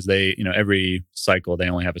capped because they, every cycle, they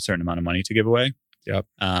only have a certain amount of money to give away. Yep.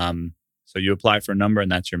 So you apply for a number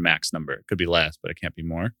and that's your max number. It could be less, but it can't be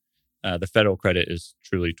more. The federal credit is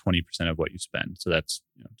truly 20% of what you spend. So that's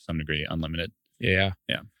to some degree unlimited. Yeah.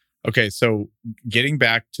 Yeah. Okay. So getting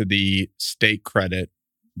back to the state credit,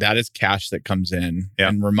 that is cash that comes in. Yeah.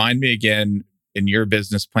 And remind me again, in your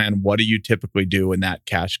business plan, what do you typically do when that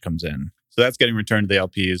cash comes in? So that's getting returned to the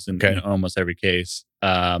LPs in almost every case.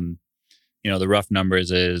 The rough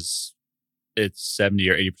numbers is it's 70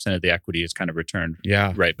 or 80% of the equity is kind of returned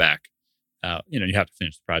right back. You have to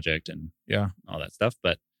finish the project and all that stuff.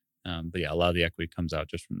 But yeah, a lot of the equity comes out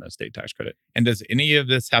just from the state tax credit. And does any of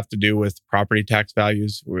this have to do with property tax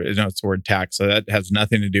values? It's the word tax. So that has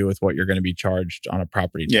nothing to do with what you're going to be charged on a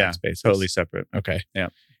property tax basis. Totally separate. Okay. Yeah.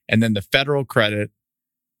 And then the federal credit,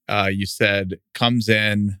 you said comes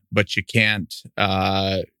in, but you can't,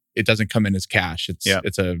 it doesn't come in as cash.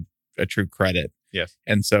 It's a true credit. Yes.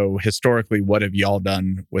 And so historically, what have y'all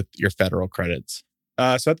done with your federal credits?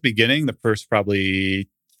 So at the beginning, the first probably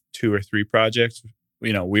 2 or 3 projects,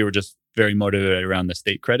 we were just very motivated around the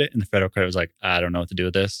state credit, and the federal credit was like, I don't know what to do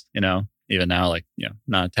with this. Even now, like,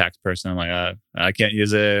 not a tax person, I'm like, I can't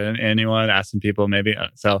use it. Anyone asking people maybe.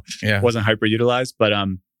 So it wasn't hyper utilized, but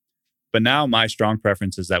now my strong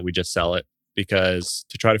preference is that we just sell it, because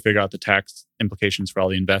to try to figure out the tax implications for all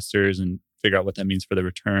the investors and figure out what that means for the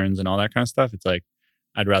returns and all that kind of stuff, it's like,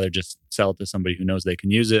 I'd rather just sell it to somebody who knows they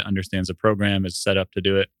can use it, understands the program, is set up to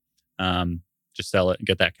do it. Just sell it and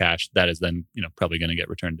get that cash. That is then, probably going to get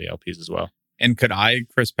returned to the LPs as well. And could I,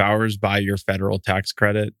 Chris Powers, buy your federal tax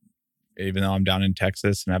credit, even though I'm down in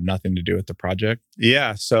Texas and have nothing to do with the project?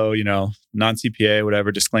 Yeah. So, non-CPA,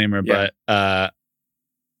 whatever, disclaimer, but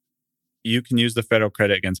you can use the federal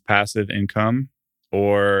credit against passive income,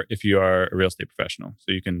 or if you are a real estate professional.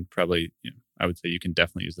 So you can probably, I would say you can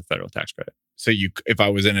definitely use the federal tax credit. So if I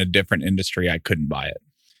was in a different industry, I couldn't buy it?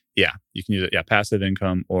 Yeah, you can use it. Yeah, passive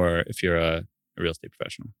income, or if you're a real estate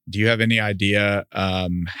professional. Do you have any idea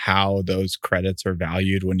how those credits are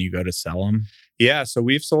valued when you go to sell them? Yeah, so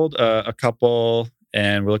we've sold a couple,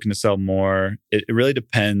 and we're looking to sell more. It really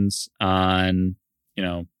depends on,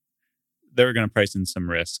 they're going to price in some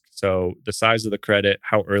risk. So the size of the credit,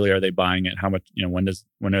 how early are they buying it? How much,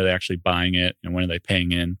 when are they actually buying it? And when are they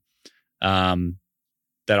paying in?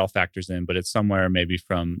 That all factors in, but it's somewhere maybe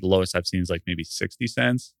from the lowest I've seen is like maybe 60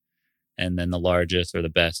 cents. And then the largest or the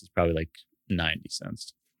best is probably like 90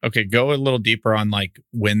 cents. Okay. Go a little deeper on like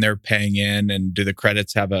when they're paying in, and do the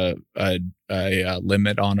credits have a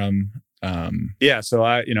limit on them? Yeah.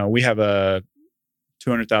 So we have a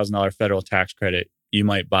 $200,000 federal tax credit. You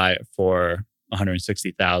might buy it for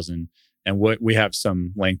 $160,000, and we have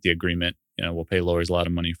some lengthy agreement we'll pay lawyers a lot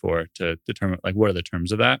of money for to determine like what are the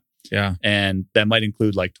terms of that. Yeah. And that might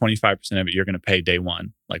include like 25% of it you're going to pay day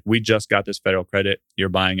one. Like we just got this federal credit, you're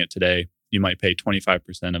buying it today, you might pay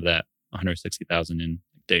 25% of that, $160,000 in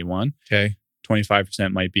day one. Okay.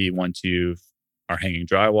 25% might be once you are hanging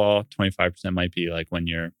drywall. 25% might be like when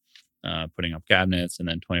you're putting up cabinets, and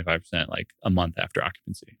then 25% like a month after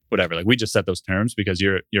occupancy, whatever. Like we just set those terms because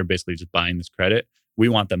you're basically just buying this credit. We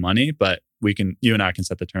want the money, but you and I can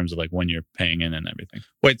set the terms of like when you're paying in and everything.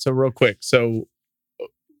 Wait, so real quick. So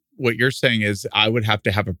what you're saying is I would have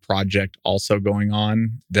to have a project also going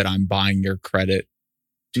on that I'm buying your credit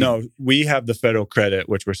to? No, we have the federal credit,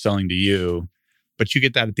 which we're selling to you. But you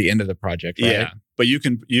get that at the end of the project, right? Yeah. But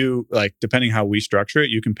you like, depending how we structure it,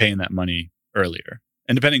 you can pay in that money earlier.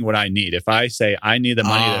 And depending what I need, if I say I need the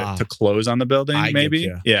money to close on the building,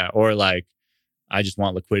 maybe. Yeah. Or like, I just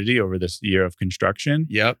want liquidity over this year of construction.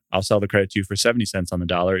 Yep. I'll sell the credit to you for 70 cents on the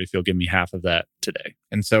dollar if you'll give me half of that today.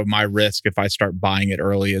 And so my risk, if I start buying it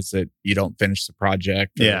early, is that you don't finish the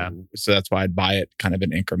project. Yeah. So that's why I'd buy it kind of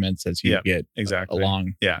in increments as you get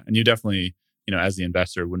along. Yeah. And you definitely, as the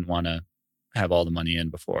investor, wouldn't want to have all the money in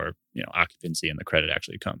before, occupancy and the credit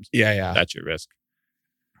actually comes. Yeah. That's your risk.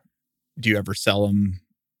 Do you ever sell them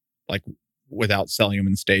like without selling them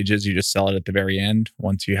in stages? You just sell it at the very end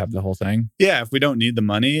once you have the whole thing? Yeah. If we don't need the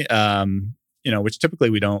money, which typically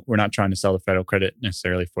we're not trying to sell the federal credit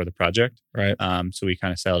necessarily for the project. Right. So we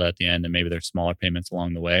kind of sell it at the end, and maybe there's smaller payments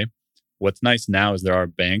along the way. What's nice now is there are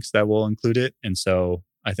banks that will include it. And so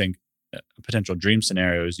I think a potential dream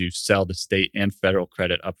scenario is you sell the state and federal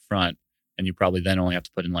credit up front, and you probably then only have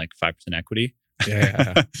to put in like 5% equity.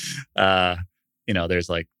 Yeah. There's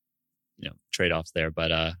like, trade-offs there, but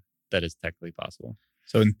that is technically possible.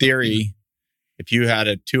 So in theory, if you had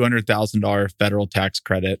a $200,000 federal tax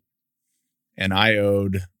credit and I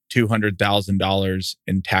owed $200,000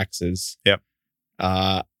 in taxes, yep,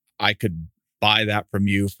 I could buy that from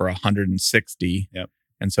you for $160,000. Yep.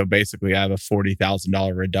 And so basically I have a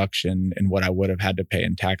 $40,000 reduction in what I would have had to pay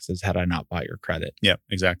in taxes had I not bought your credit. Yep,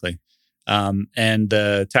 exactly. And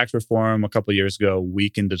the tax reform a couple of years ago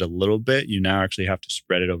weakened it a little bit. You now actually have to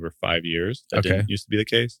spread it over 5 years. That didn't used to be the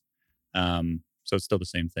case. So it's still the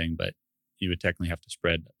same thing, but you would technically have to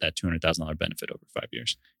spread that $200,000 benefit over 5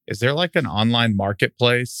 years. Is there like an online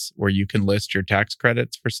marketplace where you can list your tax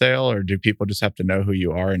credits for sale, or do people just have to know who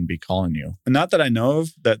you are and be calling you? Not that I know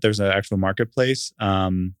of that there's an actual marketplace.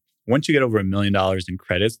 Once you get over $1 million in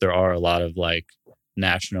credits, there are a lot of like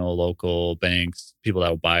national, local banks, people that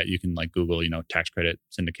will buy it. You can like Google, tax credit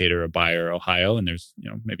syndicator or buyer Ohio, and there's,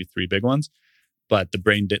 maybe 3 big ones. But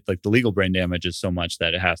the legal brain damage is so much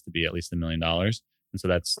that it has to be at least $1 million. And so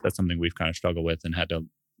that's something we've kind of struggled with and had to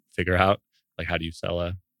figure out. Like, how do you sell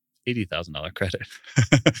a $80,000 credit?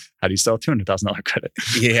 How do you sell a $200,000 credit?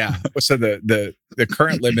 Yeah. So the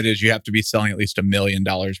current limit is you have to be selling at least $1 million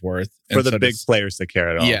worth. For the big players to care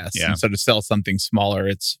at all. Yes. Yeah. And so to sell something smaller,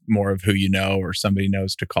 it's more of who you know or somebody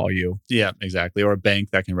knows to call you. Yeah, exactly. Or a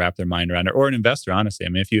bank that can wrap their mind around it, or an investor, honestly. I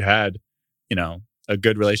mean, if you had, a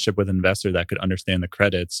good relationship with an investor that could understand the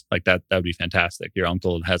credits, like that would be fantastic. Your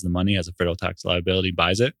uncle has the money, has a federal tax liability,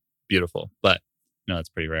 buys it. Beautiful. But, that's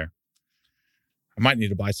pretty rare. I might need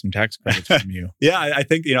to buy some tax credits from you. Yeah, I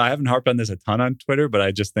think, I haven't harped on this a ton on Twitter, but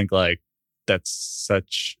I just think like that's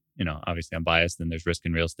such, obviously I'm biased and there's risk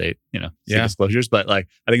in real estate, disclosures, but like,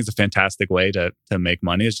 I think it's a fantastic way to make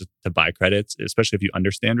money is just to buy credits, especially if you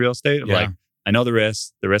understand real estate. Yeah. Like, I know the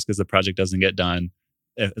risk is the project doesn't get done.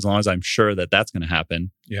 As long as I'm sure that that's going to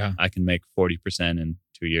happen, I can make 40% in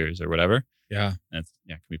 2 years or whatever. Yeah. It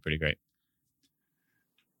can be pretty great.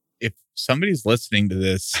 If somebody's listening to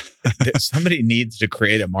this, somebody needs to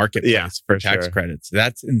create a marketplace for tax credits.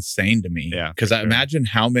 That's insane to me. Yeah. Because I imagine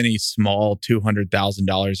how many small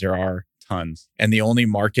 $200,000 there are. Tons. And the only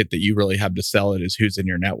market that you really have to sell it is who's in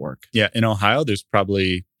your network. Yeah. In Ohio, there's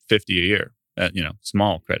probably 50 a year,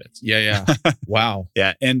 small credits. Yeah. Wow.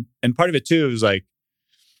 Yeah. And part of it too is like,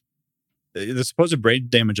 the supposed brain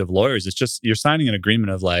damage of lawyers, it's just you're signing an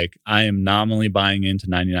agreement of like, I am nominally buying into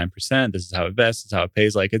 99%. This is how it vests. This is how it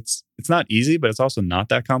pays. Like it's not easy, but it's also not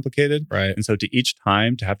that complicated. Right. And so to each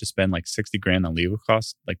time to have to spend like $60,000 on legal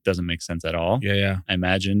costs, like doesn't make sense at all. Yeah. I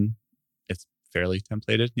imagine it's fairly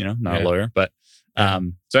templated, not a lawyer. But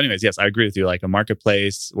so anyways, yes, I agree with you. Like a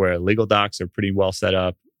marketplace where legal docs are pretty well set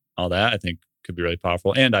up, all that I think could be really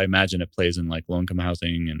powerful. And I imagine it plays in like low income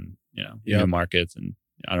housing and, new markets, and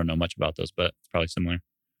I don't know much about those, but it's probably similar.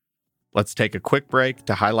 Let's take a quick break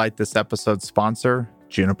to highlight this episode's sponsor,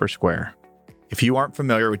 Juniper Square. If you aren't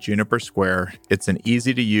familiar with Juniper Square, it's an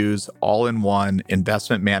easy-to-use, all-in-one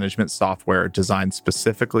investment management software designed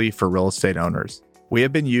specifically for real estate owners. We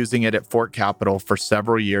have been using it at Fort Capital for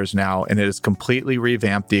several years now, and it has completely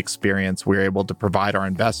revamped the experience we're able to provide our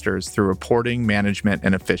investors through reporting, management,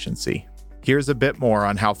 and efficiency. Here's a bit more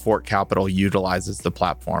on how Fort Capital utilizes the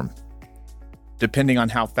platform. Depending on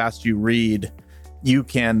how fast you read, you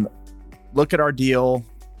can look at our deal,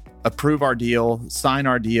 approve our deal, sign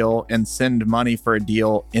our deal, and send money for a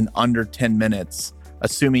deal in under 10 minutes,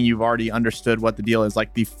 assuming you've already understood what the deal is.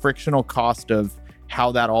 Like, the frictional cost of how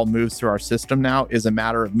that all moves through our system now is a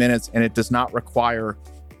matter of minutes, and it does not require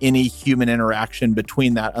any human interaction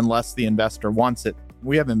between that unless the investor wants it.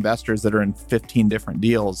 We have investors that are in 15 different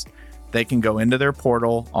deals. They can go into their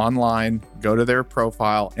portal online, go to their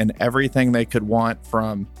profile, and everything they could want,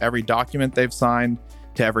 from every document they've signed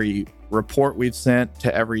to every report we've sent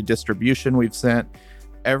to every distribution we've sent,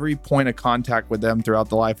 every point of contact with them throughout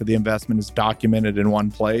the life of the investment is documented in one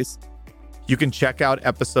place. You can check out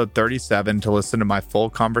episode 37 to listen to my full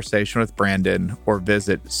conversation with Brandon, or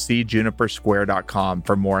visit seejunipersquare.com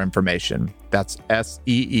for more information. That's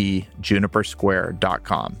SEE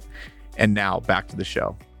junipersquare.com. And now back to the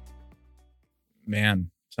show.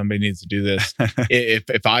 Man, somebody needs to do this.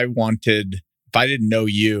 If I didn't know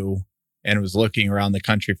you and was looking around the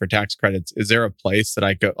country for tax credits, is there a place that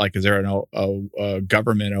I go, like, is there a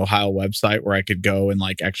government Ohio website where I could go and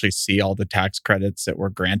like actually see all the tax credits that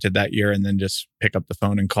were granted that year and then just pick up the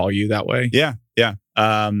phone and call you that way? Yeah.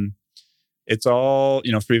 It's all,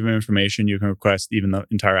 freedom of information. You can request even the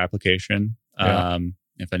entire application. Yeah.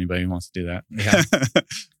 If anybody wants to do that. Yeah.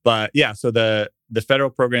 But yeah, so the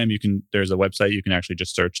federal program, there's a website you can actually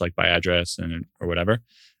just search like by address or whatever.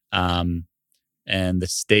 And the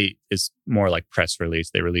state is more like press release.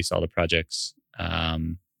 They release all the projects. I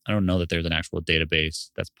don't know that there's an actual database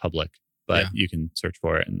that's public, but you can search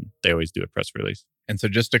for it, and they always do a press release. And so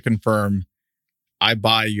just to confirm, I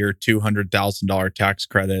buy your $200,000 tax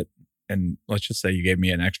credit, and let's just say you gave me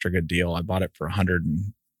an extra good deal. I bought it for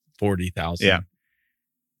 $140,000. Yeah.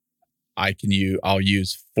 I'll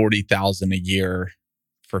use $40,000 a year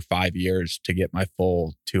for 5 years to get my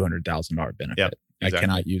full $200,000 benefit. Yep, exactly. I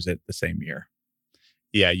cannot use it the same year.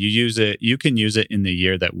 Yeah, you can use it in the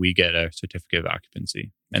year that we get a certificate of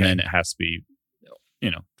occupancy. And then it has to be,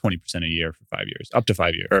 20% a year for 5 years, up to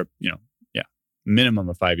 5 years, or, minimum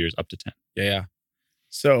of 5 years, up to 10. Yeah.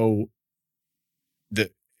 So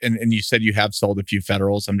and you said you have sold a few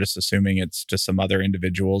federals. I'm just assuming it's just some other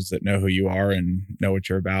individuals that know who you are and know what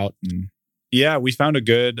you're about. And yeah, we found a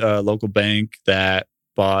good local bank that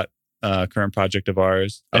bought a current project of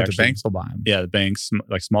ours. The banks will buy them. Yeah, the banks,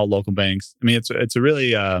 like small local banks. I mean, it's a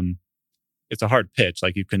really it's a hard pitch.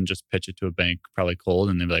 Like, you couldn't just pitch it to a bank probably cold,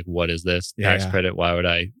 and they'd be like, "What is this tax credit? Why would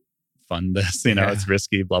I fund this? It's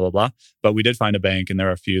risky, blah blah blah." But we did find a bank, and there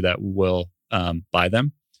are a few that will buy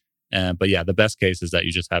them. But yeah, the best case is that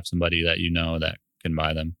you just have somebody that that can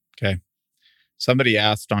buy them. Okay. Somebody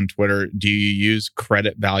asked on Twitter, do you use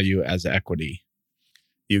credit value as equity?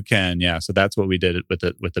 You can, yeah. So that's what we did with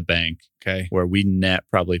the bank. Okay. Where we net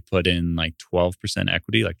probably put in like 12%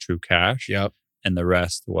 equity, like true cash. Yep. And the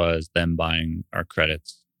rest was them buying our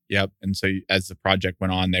credits. Yep. And so as the project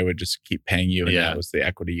went on, they would just keep paying you, and that was the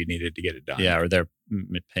equity you needed to get it done. Yeah, or they're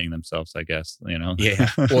paying themselves, I guess. Yeah.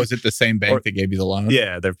 Well, is it the same bank that gave you the loan?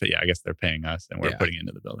 Yeah, I guess they're paying us, and we're putting it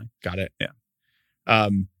into the building. Got it. Yeah.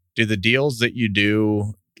 Do the deals that you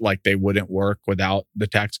do, like, they wouldn't work without the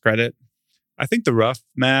tax credit? I think the rough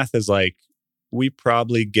math is like we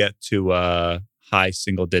probably get to a high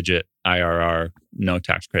single digit IRR, no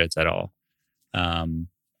tax credits at all.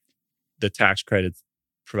 The tax credits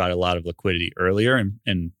provide a lot of liquidity earlier,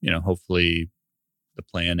 and hopefully the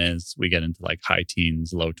plan is we get into like high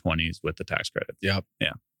teens, low 20s with the tax credit. Yep.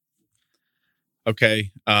 Yeah.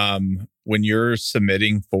 Okay. When you're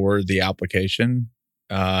submitting for the application,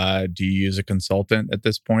 do you use a consultant at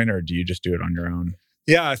this point, or do you just do it on your own?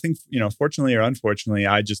 Yeah, I think, fortunately or unfortunately,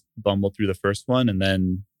 I just bumbled through the first one, and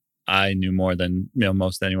then I knew more than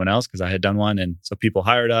most anyone else because I had done one, and so people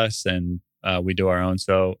hired us, and we do our own.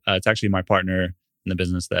 So it's actually my partner in the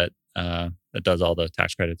business that does all the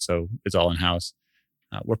tax credits, so it's all in house.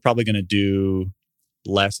 We're probably going to do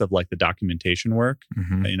less of like the documentation work.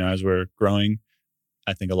 As we're growing.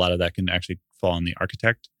 I think a lot of that can actually fall on the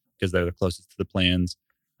architect because they're the closest to the plans.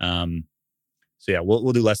 So yeah,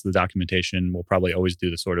 we'll do less of the documentation. We'll probably always do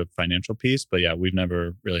the sort of financial piece, but yeah, we've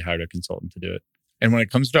never really hired a consultant to do it. And when it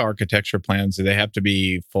comes to architecture plans, do they have to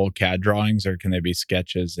be full CAD drawings, or can they be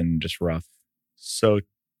sketches and just rough? So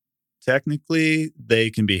technically, they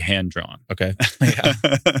can be hand drawn. Okay. Yeah.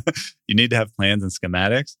 You need to have plans and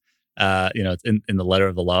schematics. It's in the letter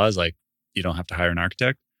of the law is like you don't have to hire an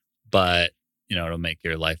architect, but it'll make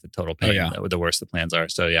your life a total pain. The worse the plans are.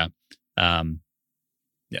 So yeah.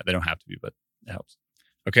 Yeah, they don't have to be, but it helps.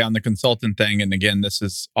 Okay, on the consultant thing, and again, this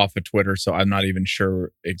is off of Twitter, so I'm not even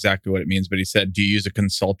sure exactly what it means, but he said, do you use a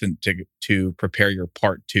consultant to prepare your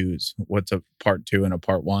part twos? What's a part two and a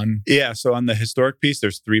part one? Yeah, so on the historic piece,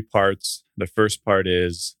 there's 3 parts. The first part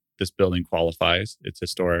is this building qualifies. It's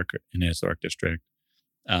historic in a historic district.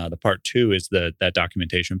 The part 2 is that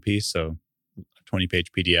documentation piece. So a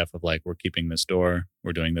 20-page PDF of like, we're keeping this door,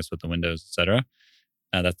 we're doing this with the windows, etc.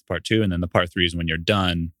 That's the part 2. And then the part 3 is when you're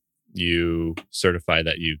done, you certify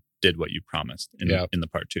that you did what you promised in the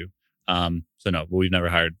part 2. So no, but we've never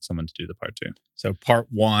hired someone to do the part 2. So part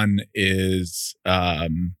 1 is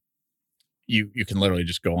you can literally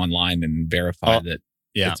just go online and verify that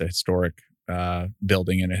it's a historic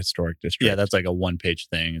building in a historic district. Yeah, that's like a 1-page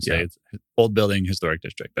thing. Say it's old building, historic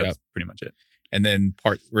district. That's pretty much it. And then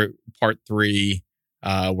part 3,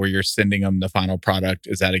 where you're sending them the final product,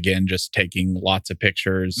 is that again just taking lots of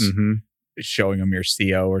pictures, showing them your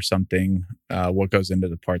CO or something? What goes into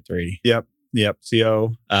the part 3? Yep.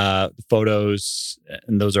 CO, the photos,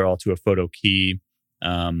 and those are all to a photo key.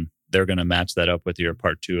 They're going to match that up with your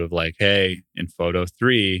part 2 of like, hey, in photo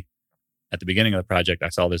 3, at the beginning of the project, I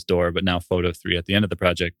saw this door, but now photo 3 at the end of the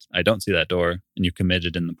project, I don't see that door, and you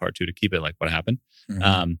committed in the part 2 to keep it. Like, what happened?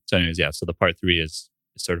 So anyways, so the part 3 is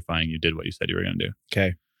certifying you did what you said you were going to do.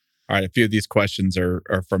 Okay. All right. A few of these questions are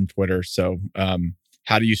from Twitter. So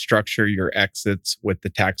how do you structure your exits with the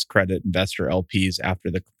tax credit investor LPs after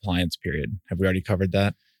the compliance period? Have we already covered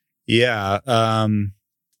that? Yeah.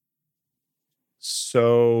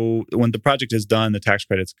 So when the project is done, the tax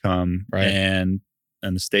credits come, and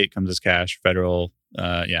the state comes as cash, federal.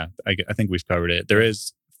 I think we've covered it. There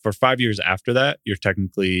is, for 5 years after that, you're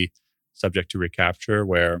technically subject to recapture,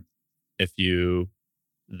 where if you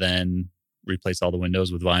then replace all the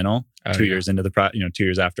windows with vinyl 2 years into the 2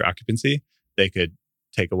 years after occupancy, they could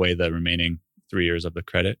take away the remaining 3 years of the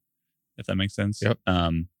credit, if that makes sense. Yep.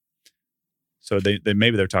 So they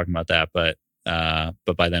maybe they're talking about that, but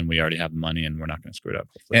by then we already have the money and we're not going to screw it up.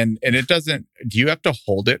 Hopefully. And it doesn't, do you have to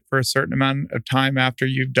hold it for a certain amount of time after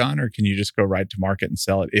you've done, or can you just go right to market and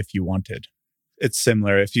sell it if you wanted? It's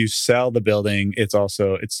similar. If you sell the building, it's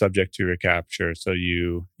subject to recapture. So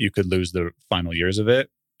you could lose the final years of it.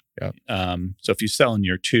 Yep. So if you sell in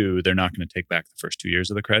year 2, they're not going to take back the first 2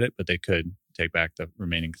 years of the credit, but they could take back the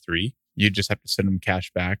remaining 3. You just have to send them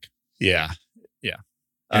cash back. Yeah.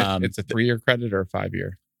 It's a 3-year credit or a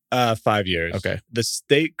 5-year? 5 years. Okay. The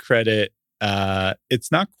state credit,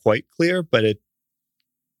 it's not quite clear, but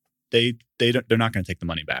they're not going to take the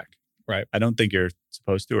money back. Right. I don't think you're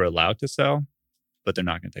supposed to or allowed to sell, but they're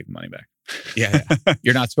not going to take the money back. Yeah.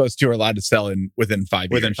 You're not supposed to or allowed to sell within 5 years.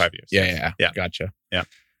 Within 5 years. Yeah. Gotcha. Yeah.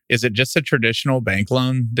 Is it just a traditional bank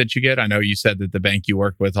loan that you get? I know you said that the bank you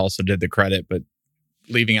worked with also did the credit, but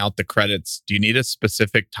leaving out the credits, do you need a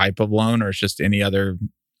specific type of loan, or it's just any other,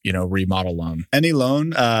 remodel loan? Any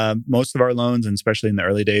loan. Most of our loans, and especially in the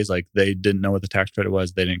early days, like they didn't know what the tax credit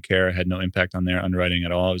was. They didn't care. It had no impact on their underwriting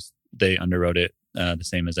at all. They underwrote it the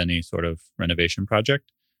same as any sort of renovation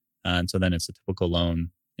project. And so then it's a typical loan,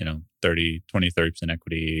 30%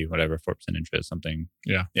 equity, whatever, 4% interest, something.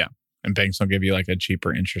 Yeah. And banks don't give you like a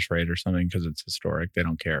cheaper interest rate or something because it's historic. They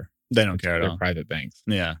don't care. They don't care at all. They're private banks.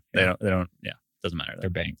 Yeah. They don't. Yeah. Doesn't matter. They're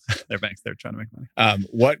banks. They're banks. They're trying to make money.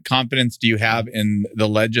 What confidence do you have in the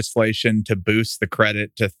legislation to boost the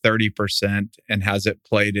credit to 30%, and has it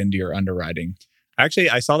played into your underwriting? Actually,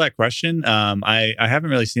 I saw that question. I haven't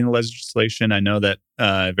really seen the legislation. I know that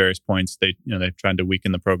at various points they've tried to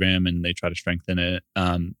weaken the program and they try to strengthen it.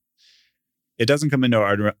 It doesn't come into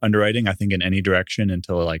our underwriting, I think, in any direction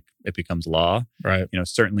until like it becomes law. Right.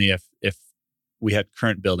 Certainly if we had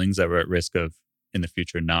current buildings that were at risk of in the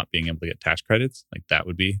future not being able to get tax credits, like that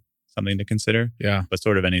would be something to consider. Yeah. But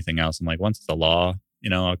sort of anything else, I'm like, once it's a law,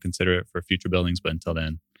 I'll consider it for future buildings, but until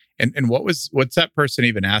then. And what's that person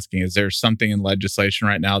even asking? Is there something in legislation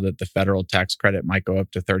right now that the federal tax credit might go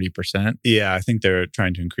up to 30%? Yeah, I think they're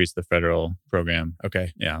trying to increase the federal program.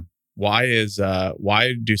 Okay. Yeah.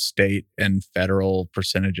 Why do state and federal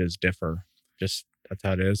percentages differ? Just that's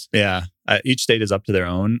how it is. Yeah. Each state is up to their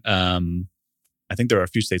own. I think there are a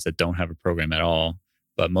few states that don't have a program at all,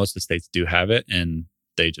 but most of the states do have it, and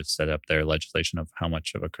they just set up their legislation of how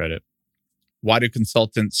much of a credit. Why do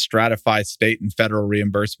consultants stratify state and federal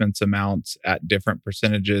reimbursements amounts at different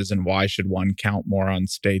percentages, and why should one count more on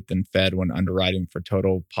state than Fed when underwriting for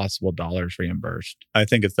total possible dollars reimbursed? I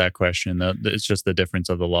think it's that question. It's just the difference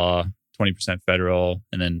of the law, 20% federal,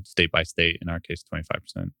 and then state by state, in our case,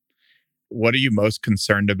 25%. What are you most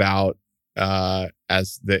concerned about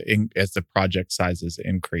as the project sizes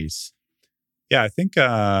increase? Yeah, I think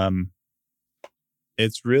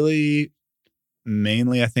it's really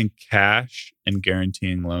Mainly, I think cash and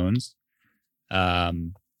guaranteeing loans.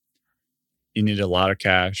 You need a lot of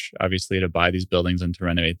cash, obviously, to buy these buildings and to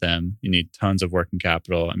renovate them. You need tons of working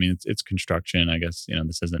capital. I mean, it's construction. I guess,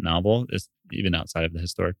 this isn't novel. It's even outside of the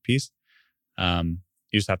historic piece.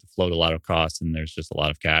 You just have to float a lot of costs and there's just a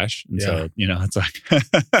lot of cash. And so, it's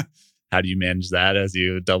like, how do you manage that as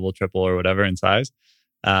you double, triple, or whatever in size?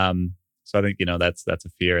 So I think, that's a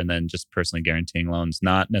fear. And then just personally guaranteeing loans,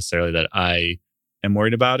 not necessarily that I am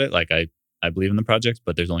worried about it. Like I believe in the project,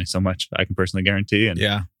 but there's only so much I can personally guarantee. And,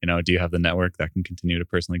 do you have the network that can continue to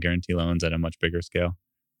personally guarantee loans at a much bigger scale?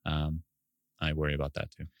 I worry about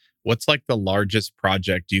that too. What's like the largest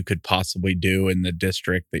project you could possibly do in the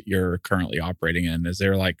district that you're currently operating in? Is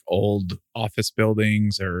there like old office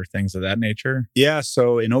buildings or things of that nature? Yeah.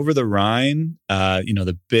 So in Over the Rhine,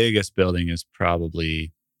 the biggest building is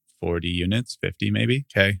probably 40 units, 50 maybe.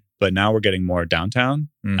 Okay. But now we're getting more downtown.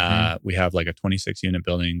 Mm-hmm. We have like a 26 unit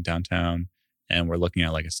building downtown, and we're looking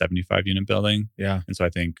at like a 75 unit building. Yeah. And so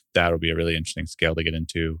I think that'll be a really interesting scale to get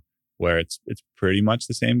into, where it's pretty much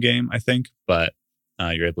the same game, I think, but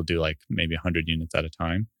you're able to do like maybe 100 units at a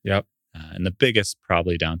time. Yep. And the biggest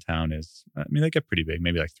probably downtown is, they get pretty big,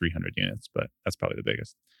 maybe like 300 units, but that's probably the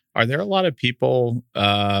biggest. Are there a lot of people,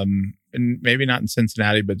 and maybe not in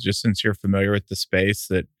Cincinnati, but just since you're familiar with the space,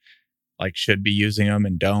 that like should be using them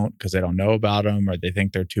and don't because they don't know about them, or they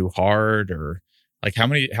think they're too hard, or like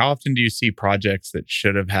how often do you see projects that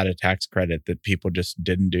should have had a tax credit that people just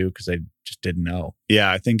didn't do because they just didn't know?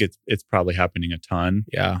 Yeah, I think it's probably happening a ton.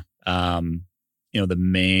 Yeah.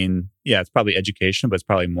 It's probably education, but it's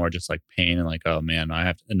probably more just like pain and like, oh man, I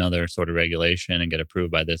have another sort of regulation and get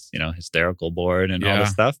approved by this, hysterical board and all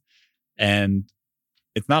this stuff. And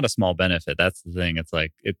it's not a small benefit. That's the thing. It's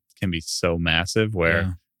like, it can be so massive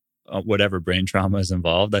where whatever brain trauma is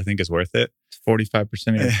involved, I think is worth it. It's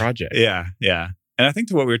 45% of your project. Yeah. And I think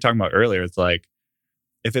to what we were talking about earlier, it's like,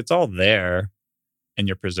 if it's all there and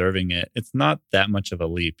you're preserving it, it's not that much of a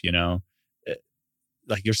leap,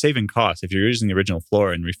 like you're saving costs. If you're using the original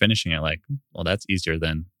floor and refinishing it, like, well, that's easier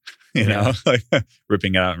than, like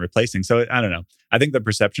ripping it out and replacing. So I don't know. I think the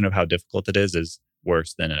perception of how difficult it is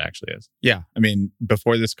worse than it actually is. Yeah. I mean,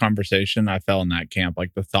 before this conversation, I fell in that camp.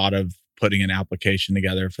 Like the thought of putting an application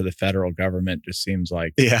together for the federal government just seems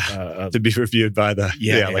like to be reviewed by the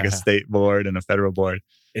like a state board and a federal board.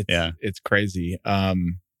 It's crazy.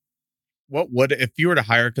 What would, if you were to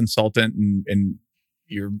hire a consultant and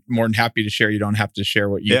you're more than happy to share, you don't have to share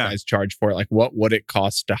what you guys charge for it. Like what would it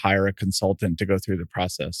cost to hire a consultant to go through the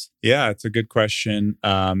process? Yeah, it's a good question.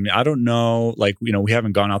 I don't know, like, we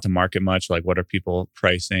haven't gone out to market much. Like what are people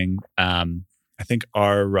pricing? I think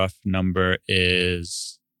our rough number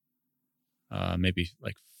is maybe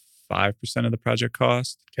like 5% of the project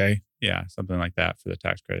cost. Okay. Yeah, something like that for the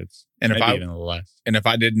tax credits. And maybe even a little less. And if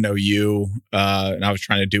I didn't know you and I was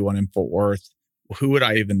trying to do one in Fort Worth, who would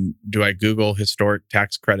I do I Google historic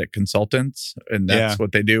tax credit consultants and that's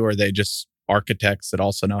what they do? Or are they just architects that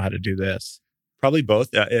also know how to do this? Probably both.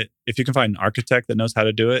 If you can find an architect that knows how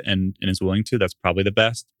to do it and is willing to, that's probably the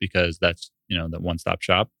best, because that's, the one-stop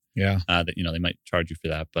shop. Yeah. That, they might charge you for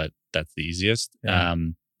that, but that's the easiest. Yeah.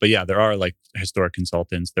 But yeah, there are like historic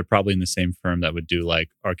consultants. They're probably in the same firm that would do like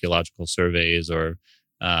archaeological surveys or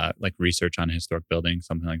like research on a historic building,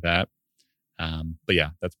 something like that. But yeah,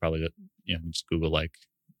 that's probably just Google like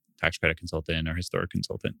tax credit consultant or historic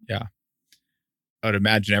consultant. Yeah. I would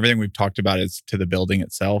imagine everything we've talked about is to the building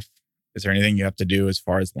itself. Is there anything you have to do as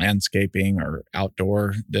far as landscaping or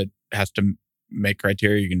outdoor that has to make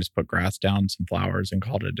criteria? You can just put grass down, some flowers, and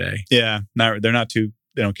call it a day. Yeah. They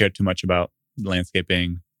don't care too much about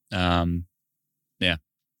landscaping.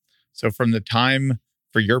 So from the time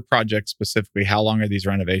for your project specifically, how long are these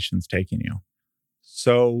renovations taking you?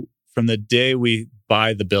 So from the day we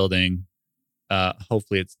buy the building,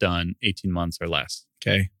 hopefully it's done 18 months or less.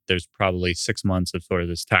 Okay. There's probably 6 months of sort of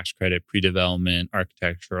this tax credit, pre-development,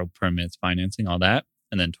 architectural permits, financing, all that.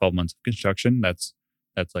 And then 12 months of construction. That's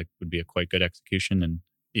like would be a quite good execution, and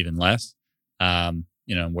even less.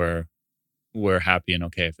 We're happy and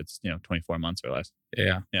okay if it's 24 months or less.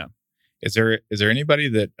 Yeah. Yeah. Is there anybody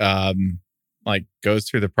that like goes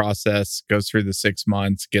through the process, goes through the 6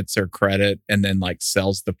 months, gets their credit, and then like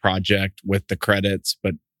sells the project with the credits,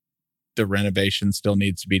 but the renovation still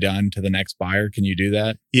needs to be done to the next buyer? Can you do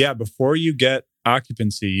that? Yeah. Before you get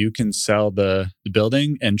occupancy, you can sell the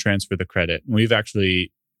building and transfer the credit. We've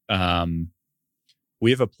actually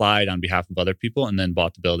we've applied on behalf of other people and then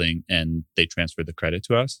bought the building and they transferred the credit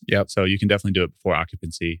to us. Yep. So you can definitely do it before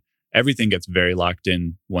occupancy. Everything gets very locked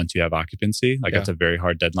in once you have occupancy. Like that's a very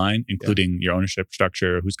hard deadline, including your ownership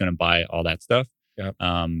structure, who's going to buy all that stuff. Yep.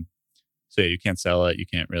 So you can't sell it. You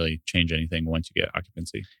can't really change anything once you get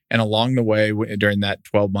occupancy. And along the way, during that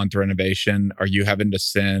 12-month renovation, are you having to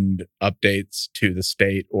send updates to the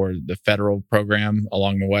state or the federal program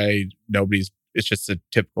along the way? It's just the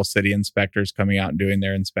typical city inspectors coming out and doing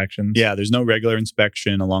their inspections? Yeah, there's no regular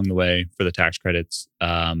inspection along the way for the tax credits.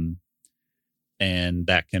 And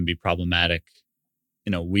that can be problematic.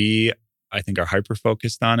 We, I think, are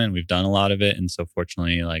hyper-focused on it, and we've done a lot of it. And so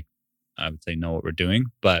fortunately, I would say know what we're doing.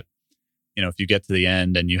 But if you get to the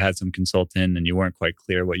end and you had some consultant and you weren't quite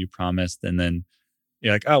clear what you promised, and then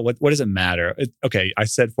you're like, oh, what does it matter? Okay, I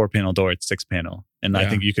said 4-panel door, it's 6-panel. And I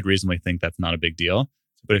think you could reasonably think that's not a big deal.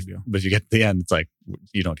 But if you get to the end, it's like,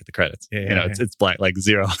 you don't get the credits. It's black, like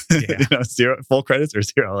zero. Zero, full credits or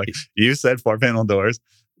zero. Like you said 4-panel doors.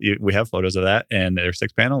 We have photos of that, and they're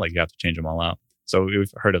 6-panel. Like you have to change them all out. So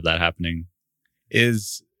we've heard of that happening.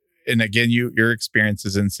 And again, your experience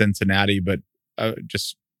is in Cincinnati, but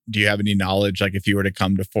just do you have any knowledge? Like if you were to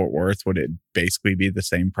come to Fort Worth, would it basically be the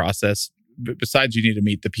same process? Besides, you need to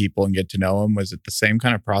meet the people and get to know them. Was it the same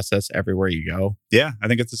kind of process everywhere you go? Yeah, I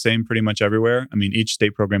think it's the same pretty much everywhere. I mean, each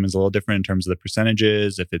state program is a little different in terms of the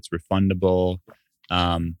percentages, if it's refundable.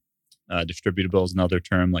 Distributable is another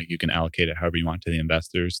term, like you can allocate it however you want to the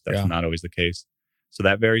investors. That's not always the case. So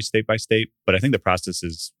that varies state by state, but I think the process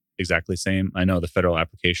is exactly the same. I know the federal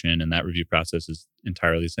application and that review process is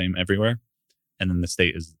entirely the same everywhere. And then the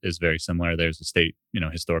state is very similar. There's a state,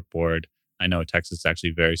 historic board. I know Texas is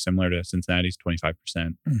actually very similar to Cincinnati's, 25%.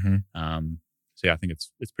 Mm-hmm. So yeah, I think it's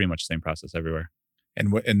pretty much the same process everywhere.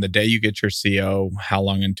 And the day you get your CO, how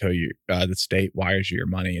long until the state wires you your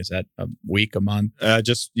money? Is that a week, a month?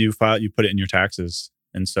 Just you put it in your taxes.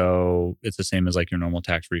 And so it's the same as like your normal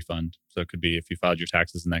tax refund. So it could be if you filed your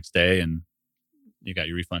taxes the next day and you got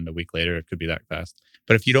your refund a week later, it could be that fast.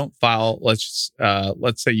 But if you don't file, let's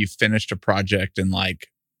say you finished a project in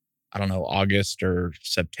August or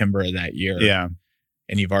September of that year. Yeah.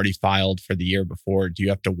 And you've already filed for the year before. Do you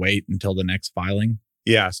have to wait until the next filing?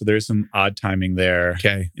 Yeah. So there's some odd timing there.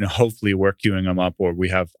 Okay. Hopefully we're queuing them up, or we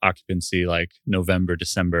have occupancy like November,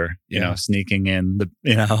 December, sneaking in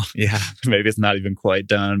maybe it's not even quite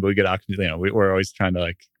done, but we get occupancy. We're always trying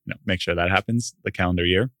to make sure that happens the calendar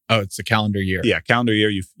year. Oh, it's the calendar year. Yeah. Calendar year,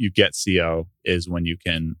 you get CO is when you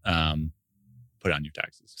can, put on your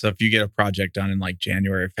taxes. So if you get a project done in like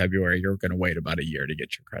January or February, you're going to wait about a year to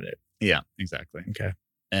get your credit. Yeah, exactly. Okay.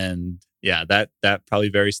 And yeah, that probably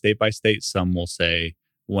varies state by state. Some will say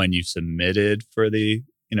when you submitted for the,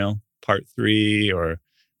 part 3, or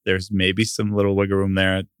there's maybe some little wiggle room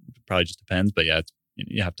there. It probably just depends. But yeah,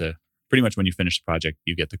 you have to pretty much when you finish the project,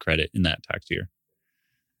 you get the credit in that tax year.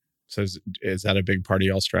 So is that a big part of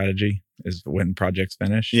y'all's strategy, is when projects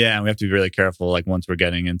finish? Yeah, and we have to be really careful. Like once we're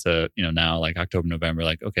getting into, now like October, November,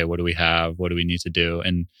 like, okay, what do we have? What do we need to do?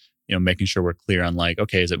 And, making sure we're clear on like,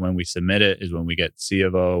 okay, is it when we submit it? Is when we get C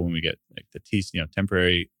of O, when we get like the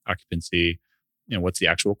temporary occupancy, what's the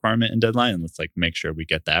actual requirement and deadline? And let's like make sure we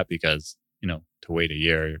get that, because, to wait a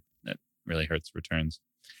year, that really hurts returns.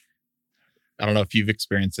 I don't know if you've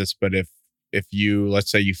experienced this, but if you, let's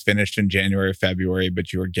say you finished in January or February,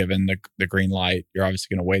 but you were given the green light, you're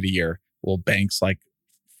obviously going to wait a year. Will banks like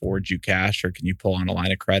forward you cash, or can you pull on a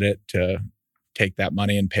line of credit to take that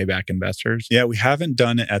money and pay back investors? Yeah, we haven't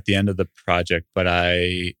done it at the end of the project, but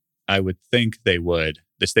I would think they would.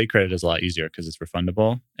 The state credit is a lot easier because it's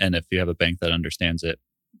refundable. And if you have a bank that understands it,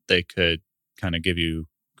 they could kind of give you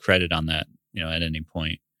credit on that, at any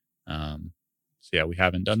point. So yeah, we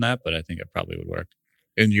haven't done that, but I think it probably would work.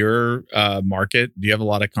 In your market, do you have a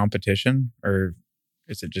lot of competition, or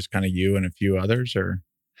is it just kind of you and a few others? Or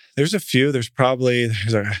there's a few. There's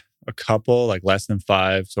a couple, like less than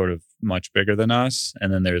 5, sort of much bigger than us,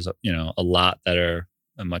 and then there's a lot that are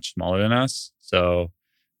much smaller than us. So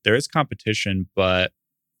there is competition, but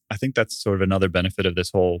I think that's sort of another benefit of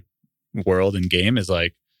this whole world and game is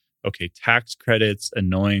like, okay, tax credits,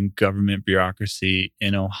 annoying government bureaucracy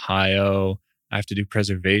in Ohio. I have to do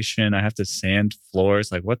preservation. I have to sand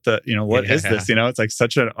floors. Like what what is this? It's like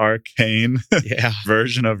such an arcane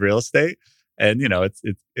version of real estate. And,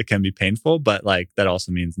 it can be painful, but like that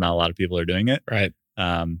also means not a lot of people are doing it. Right.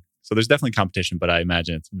 So there's definitely competition, but I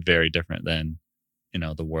imagine it's very different than,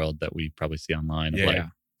 the world that we probably see online of like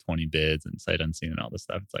 20 bids and sight unseen and all this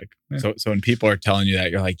stuff. It's like, so when people are telling you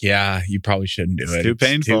that, you're like, yeah, you probably shouldn't do it. It's too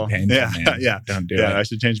painful. Man. Yeah. Don't do it. Yeah, I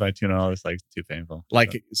should change my tune and all this. Like, it's too painful.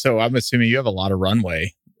 So I'm assuming you have a lot of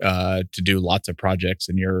runway to do lots of projects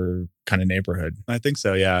in your kind of neighborhood. I think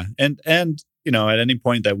so. Yeah. And at any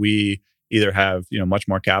point that we either have, much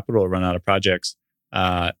more capital or run out of projects,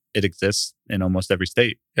 it exists in almost every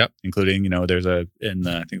state. Yep. Including, there's I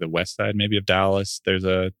think the west side maybe of Dallas, there's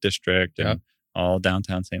a district, Yep. and all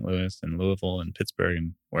downtown St. Louis and Louisville and Pittsburgh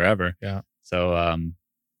and wherever. Yeah. So,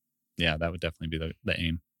 that would definitely be the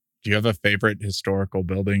aim. Do you have a favorite historical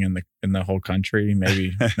building in the whole country?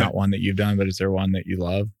 Maybe not one that you've done, but is there one that you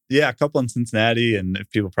love? Yeah, a couple in Cincinnati. And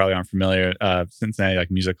if people probably aren't familiar, Cincinnati,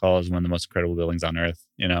 like Music Hall, is one of the most incredible buildings on earth.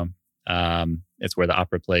 It's where the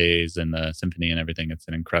opera plays and the symphony and everything. It's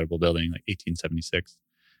an incredible building, like 1876.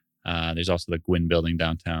 There's also the Gwynn Building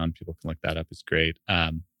downtown. People can look that up. It's great.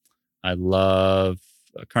 I love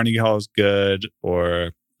Carnegie Hall is good,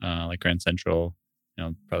 or like Grand Central.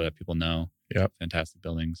 Probably that people know. Yep. Fantastic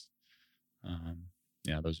buildings.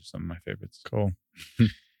 Those are some of my favorites. Cool.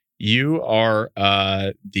 You are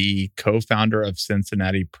the co-founder of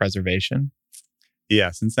Cincinnati Preservation. Yeah,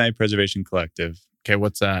 Cincinnati Preservation Collective. Okay,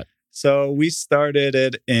 what's that? So we started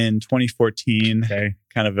it in 2014. Okay.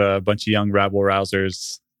 Kind of a bunch of young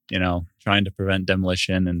rabble-rousers, trying to prevent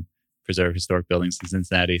demolition and preserve historic buildings in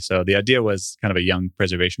Cincinnati. So the idea was kind of a young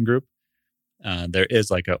preservation group. There is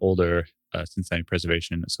like an older Cincinnati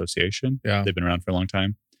Preservation Association. Yeah. They've been around for a long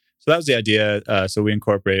time. So that was the idea. So we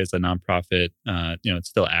incorporated as a nonprofit. It's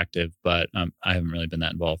still active, but I haven't really been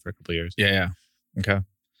that involved for a couple of years. Yeah. Okay.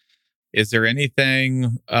 Is there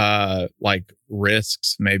anything like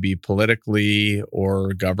risks, maybe politically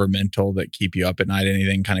or governmental, that keep you up at night?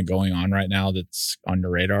 Anything kind of going on right now that's on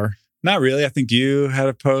your radar? Not really. I think you had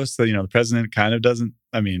a post that, the president kind of doesn't,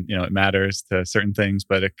 it matters to certain things,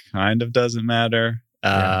 but it kind of doesn't matter.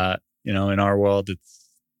 In our world, it's,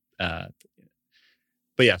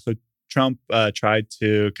 but yeah, so Trump tried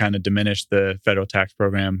to kind of diminish the federal tax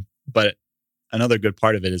program, but another good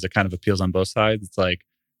part of it is it kind of appeals on both sides. It's like,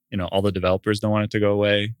 all the developers don't want it to go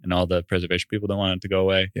away and all the preservation people don't want it to go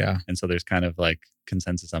away. Yeah. And so there's kind of like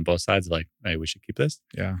consensus on both sides, like, hey, we should keep this.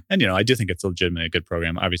 Yeah. And, I do think it's legitimately a good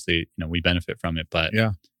program. Obviously, we benefit from it, but,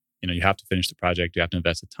 yeah, you have to finish the project. You have to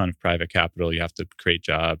invest a ton of private capital. You have to create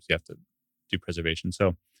jobs. You have to do preservation.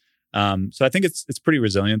 So I think it's pretty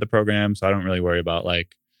resilient, the program. So I don't really worry about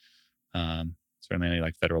certainly any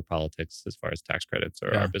like federal politics as far as tax credits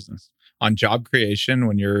or our business. On job creation,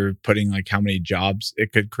 when you're putting like how many jobs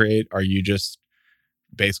it could create, are you just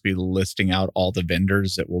basically listing out all the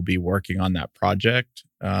vendors that will be working on that project?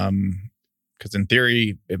 Because in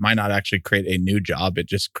theory, it might not actually create a new job. It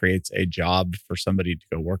just creates a job for somebody to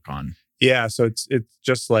go work on. Yeah. So it's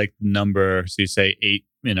just like number. So you say 8,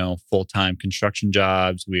 full-time construction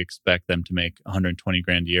jobs. We expect them to make $120,000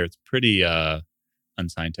 a year. It's pretty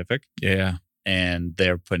unscientific. Yeah. And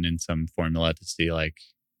they're putting in some formula to see like,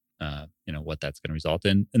 what that's going to result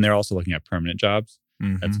in. And they're also looking at permanent jobs.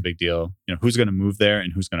 Mm-hmm. That's a big deal. Who's going to move there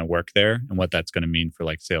and who's going to work there and what that's going to mean for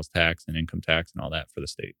like sales tax and income tax and all that for the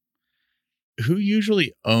state. Who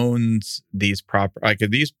usually owns these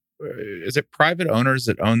is it private owners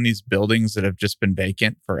that own these buildings that have just been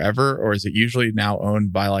vacant forever? Or is it usually now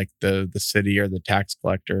owned by like the city or the tax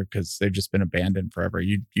collector because they've just been abandoned forever?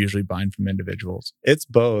 You usually buying from individuals. It's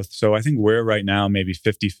both. So I think we're right now maybe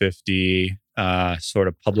 50-50 sort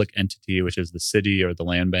of public entity, which is the city or the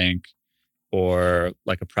land bank or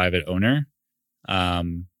like a private owner.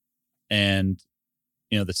 And,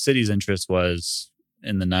 the city's interest was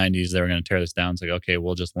in the 90s, they were going to tear this down. It's like, okay,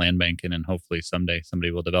 we'll just land bank it and hopefully someday somebody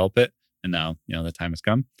will develop it. And now, the time has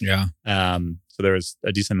come. Yeah. So there was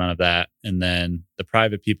a decent amount of that. And then the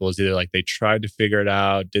private people is either like they tried to figure it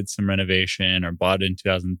out, did some renovation or bought it in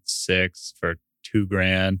 2006 for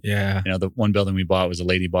 $2,000. Yeah. The one building we bought was a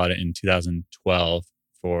lady bought it in 2012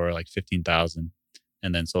 for like $15,000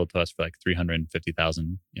 and then sold to us for like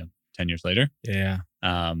 $350,000, 10 years later. Yeah.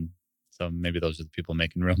 So maybe those are the people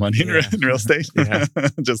making real money in real estate. Yeah.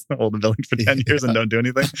 Just hold the building for 10 years and don't do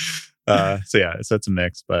anything. So it's a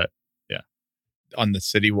mix, but yeah. On the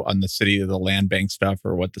city, the land bank stuff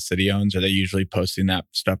or what the city owns, are they usually posting that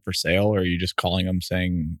stuff for sale, or are you just calling them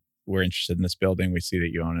saying, we're interested in this building, we see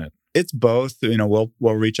that you own it? It's both. We'll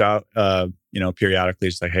reach out, periodically,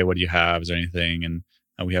 just like, hey, what do you have? Is there anything? And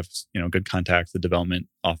we have, good contacts. The development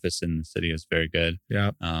office in the city is very good.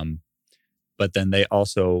 Yeah. But then they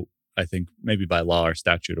also, I think maybe by law or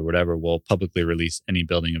statute or whatever, will publicly release any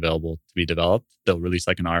building available to be developed. They'll release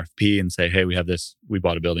like an RFP and say, hey, we have this, we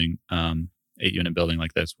bought a building, 8-unit building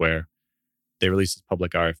like this, where they release this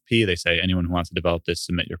public RFP. They say, anyone who wants to develop this,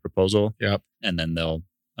 submit your proposal. Yep. And then they'll,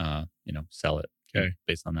 sell it. Okay.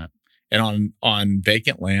 Based on that. And on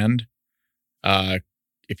vacant land,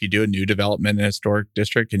 if you do a new development in a historic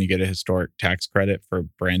district, can you get a historic tax credit for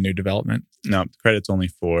brand new development? No, the credit's only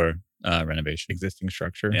for renovation. Existing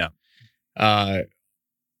structure. Yeah.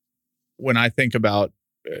 When I think about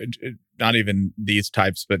not even these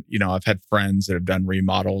types, but I've had friends that have done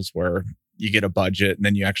remodels where you get a budget and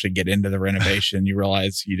then you actually get into the renovation. You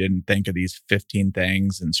realize you didn't think of these 15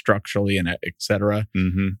 things and structurally and et cetera.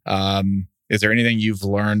 Is there anything you've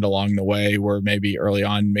learned along the way where maybe early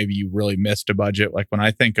on, maybe you really missed a budget? Like when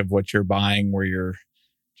I think of what you're buying where you're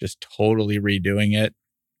just totally redoing it,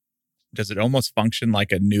 does it almost function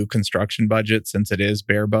like a new construction budget since it is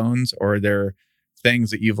bare bones? Or are there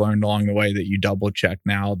things that you've learned along the way that you double check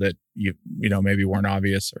now that you maybe weren't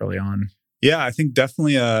obvious early on? Yeah, I think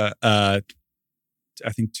definitely I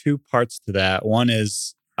think two parts to that. One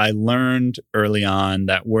is I learned early on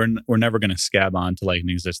that we're never going to scab on to like an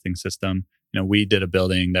existing system. We did a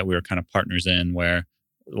building that we were kind of partners in where,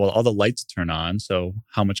 well, all the lights turn on. So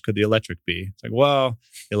how much could the electric be? It's like, well,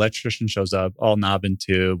 the electrician shows up, all knob and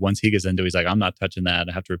tube. Once he gets into it, he's like, I'm not touching that.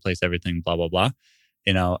 I have to replace everything, blah, blah, blah.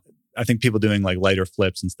 I think people doing like lighter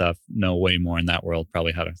flips and stuff know way more in that world,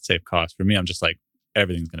 probably how to save costs. For me, I'm just like,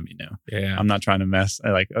 everything's going to be new. Yeah. I'm not trying to mess. I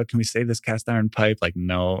like, oh, can we save this cast iron pipe? Like,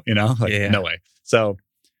 no, no way. So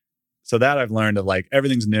that I've learned of like,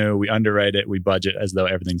 everything's new. We underwrite it. We budget as though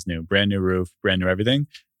everything's new. Brand new roof, brand new everything.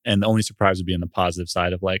 And the only surprise would be in the positive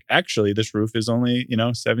side of like, actually, this roof is only,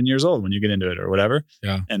 7 years old when you get into it or whatever.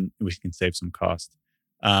 Yeah. And we can save some cost.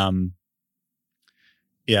 The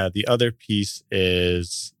other piece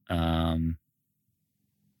is, I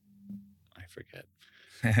forget.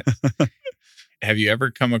 Have you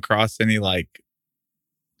ever come across any like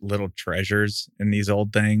little treasures in these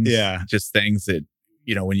old things? Yeah. Just things that,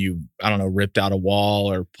 when you, I don't know, ripped out a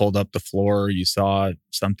wall or pulled up the floor, you saw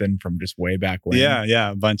something from just way back when? Yeah.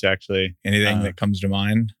 A bunch actually. Anything that comes to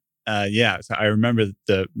mind? So I remember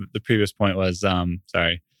the previous point was,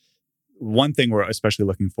 one thing we're especially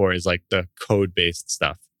looking for is like the code-based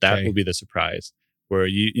stuff. That will be the surprise where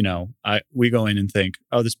we go in and think,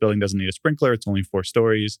 oh, this building doesn't need a sprinkler. It's only 4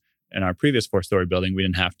 stories. In our previous 4-story building, we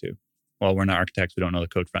didn't have to. Well, we're not architects. We don't know the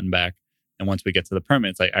code front and back. And once we get to the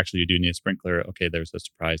permit, it's like, actually, you do need a sprinkler. Okay, there's a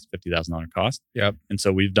surprise $50,000 cost. Yep. And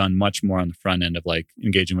so we've done much more on the front end of like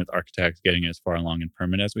engaging with architects, getting as far along in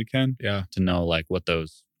permit as we can. Yeah. To know like what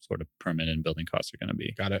those sort of permit and building costs are going to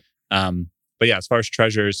be. Got it. But yeah, as far as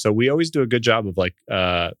treasures, so we always do a good job of like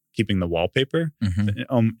keeping the wallpaper.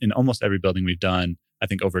 In almost every building we've done, I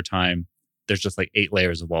think over time, there's just like 8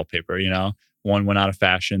 layers of wallpaper, One went out of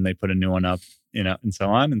fashion, they put a new one up, and so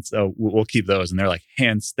on. And so we'll keep those. And they're like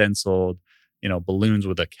hand stenciled, balloons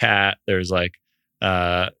with a cat. There's like,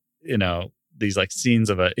 these like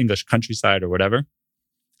scenes of an English countryside or whatever.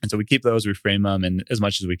 And so we keep those, we frame them, and as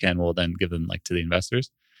much as we can, we'll then give them like to the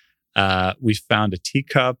investors. We found a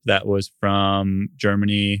teacup that was from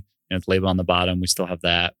Germany, and it's labeled on the bottom. We still have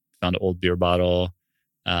that. Found an old beer bottle.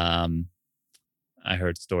 I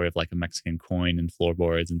heard a story of like a Mexican coin and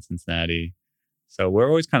floorboards in Cincinnati. So we're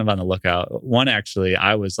always kind of on the lookout. One, actually,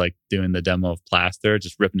 I was like doing the demo of plaster,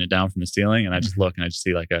 just ripping it down from the ceiling. And I just look and I just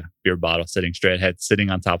see like a beer bottle sitting straight ahead, sitting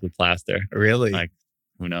on top of the plaster. Really? Like,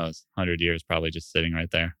 who knows, 100 years, probably just sitting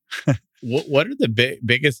right there. What are the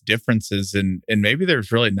biggest differences? And maybe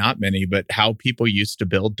there's really not many, but how people used to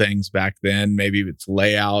build things back then, maybe it's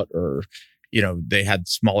layout or, they had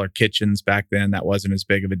smaller kitchens back then. That wasn't as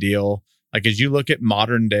big of a deal. Like, as you look at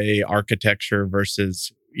modern day architecture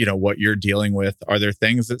versus, what you're dealing with, are there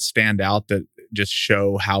things that stand out that just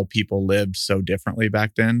show how people lived so differently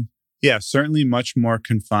back then? Yeah, certainly much more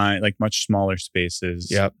confined, like much smaller spaces.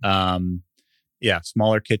 Yep.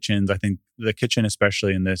 Smaller kitchens. I think the kitchen,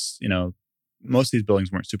 especially in this, most of these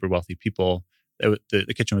buildings weren't super wealthy people.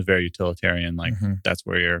 The kitchen was very utilitarian. Like that's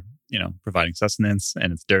where you're, providing sustenance,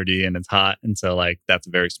 and it's dirty and it's hot. And so like, that's a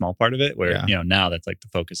very small part of it where, now that's like the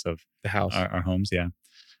focus of the house, our homes. Yeah.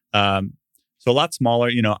 So a lot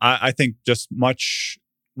smaller, I think just much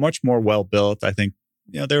more well built. I think,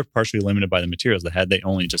 they were partially limited by the materials they had. They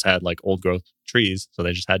only just had like old growth trees. So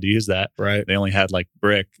they just had to use that. Right. They only had like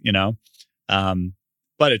brick,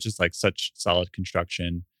 but it's just like such solid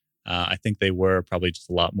construction. I think they were probably just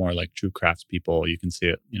a lot more like true craftspeople. You can see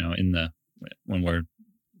it, when we're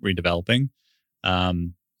redeveloping.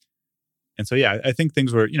 And so, I think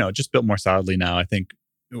things were, just built more solidly now. I think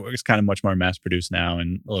it's kind of much more mass produced now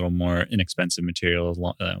and a little more inexpensive materials,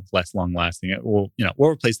 less long lasting. We'll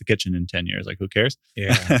replace the kitchen in 10 years. Like, who cares?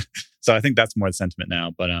 Yeah. So I think that's more the sentiment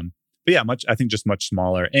now. But yeah, I think just much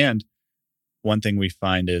smaller. And one thing we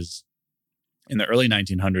find is in the early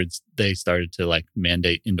 1900s, they started to like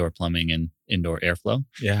mandate indoor plumbing and indoor airflow.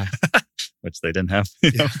 Yeah. Which they didn't have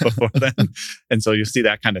before then. And so you see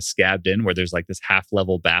that kind of scabbed in where there's like this half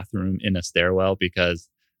level bathroom in a stairwell because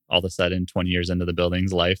all of a sudden 20 years into the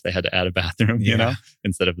building's life, they had to add a bathroom,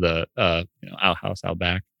 instead of the outhouse out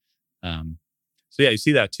back. So yeah, you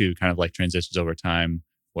see that too, kind of like transitions over time,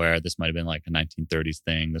 where this might have been like a 1930s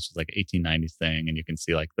thing. This was like 1890s thing. And you can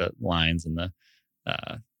see like the lines and the,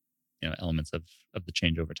 elements of the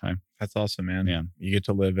change over time. That's awesome, man. Yeah. You get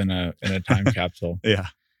to live in a time capsule. Yeah.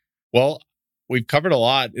 Well, we've covered a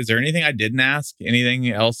lot. Is there anything I didn't ask? Anything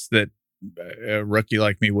else that a rookie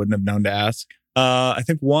like me wouldn't have known to ask? I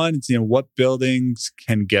think one, it's, what buildings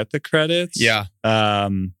can get the credits. Yeah.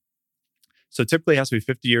 So typically it has to be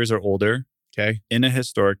 50 years or older. Okay. In a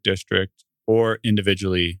historic district or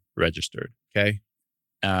individually registered. Okay.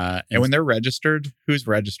 And when they're registered, who's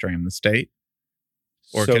registering them? The state?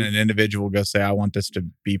 Or can an individual go say, I want this to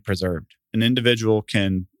be preserved? An individual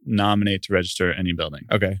can nominate to register any building.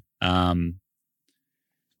 Okay.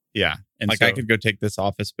 Yeah. And like I could go take this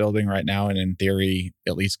office building right now and in theory,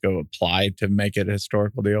 at least go apply to make it a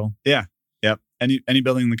historical deal. Yeah. Yep. Any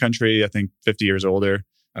building in the country, I think 50 years older.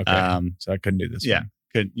 Okay. So I couldn't do this. Yeah.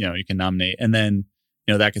 One. You can nominate. And then,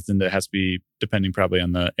 that gets into, it has to be, depending probably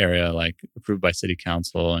on the area, like approved by city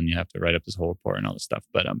council, and you have to write up this whole report and all this stuff.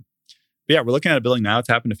 But yeah, we're looking at a building now. It's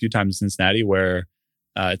happened a few times in Cincinnati where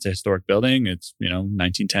it's a historic building. It's,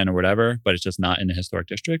 1910 or whatever, but it's just not in a historic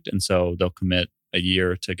district. And so they'll commit a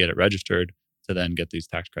year to get it registered to then get these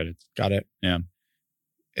tax credits. Got it. Yeah.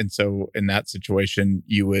 And so in that situation,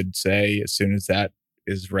 you would say, as soon as that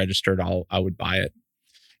is registered, I would buy it.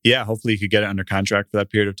 Yeah, hopefully you could get it under contract for that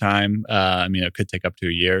period of time. It could take up to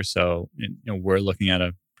a year. So, we're looking at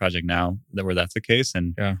a project now where that's the case.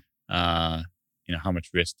 And, how much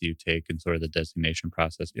risk do you take in sort of the designation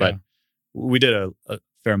process? Yeah. But we did a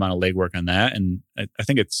fair amount of legwork on that. And I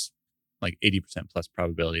think it's like 80% plus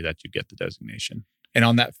probability that you get the designation. And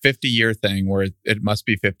on that 50-year thing where it must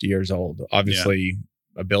be 50 years old, obviously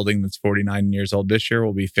a building that's 49 years old this year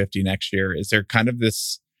will be 50 next year. Is there kind of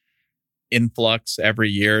this influx every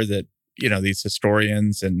year that, these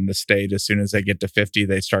historians and the state, as soon as they get to 50,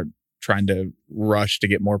 they start trying to rush to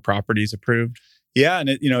get more properties approved? Yeah. And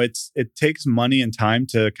it takes money and time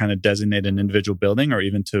to kind of designate an individual building or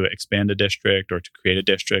even to expand a district or to create a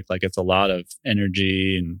district. Like it's a lot of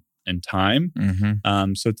energy and time.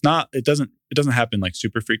 Mm-hmm. So it doesn't happen like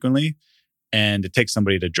super frequently, and it takes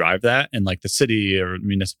somebody to drive that. And like the city or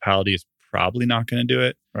municipality is probably not going to do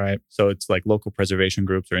it. Right. So it's like local preservation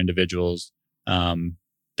groups or individuals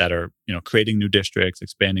that are, creating new districts,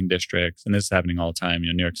 expanding districts. And this is happening all the time,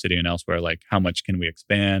 New York City and elsewhere. Like how much can we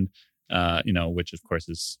expand? Which of course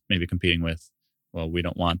is maybe competing with, well, we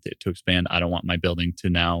don't want it to expand. I don't want my building to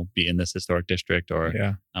now be in this historic district, or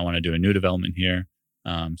I want to do a new development here.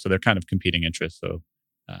 So they're kind of competing interests. So,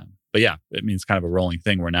 but yeah, it means kind of a rolling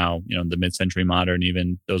thing where now, the mid-century modern,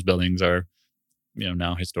 even those buildings are,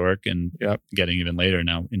 now historic and getting even later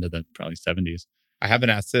now into the probably 70s. I haven't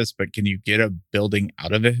asked this, but can you get a building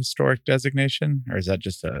out of a historic designation, or is that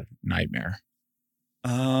just a nightmare?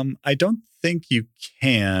 I don't think you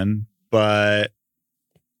can, but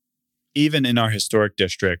even in our historic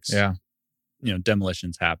districts,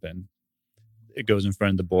 demolitions happen. It goes in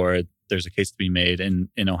front of the board. There's a case to be made in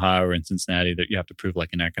Ohio or in Cincinnati that you have to prove like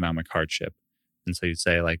an economic hardship. And so you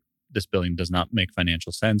say like, this building does not make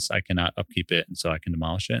financial sense. I cannot upkeep it. And so I can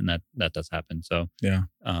demolish it. And that does happen. So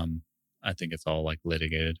I think it's all like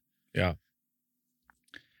litigated. Yeah.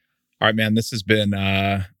 All right, man, this has been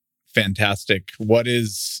fantastic. What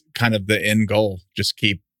is kind of the end goal? Just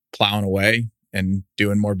keep plowing away and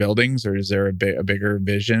doing more buildings, or is there a bigger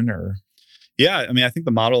vision? Or yeah, I think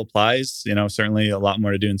the model applies. Certainly a lot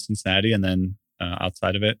more to do in Cincinnati, and then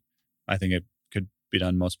outside of it, I think it could be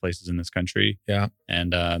done most places in this country. Yeah,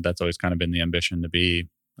 and that's always kind of been the ambition, to be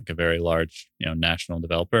like a very large, national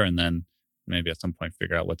developer, and then maybe at some point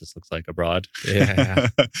figure out what this looks like abroad. Yeah.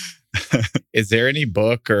 Is there any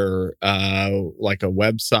book or like a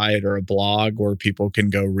website or a blog where people can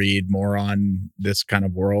go read more on this kind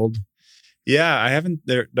of world? Yeah, I haven't.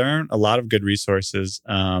 There aren't a lot of good resources.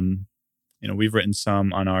 We've written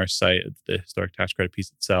some on our site, the historic tax credit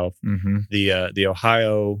piece itself. Mm-hmm. The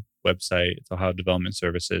Ohio website, it's Ohio Development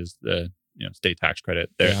Services, the state tax credit.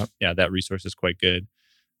 That resource is quite good.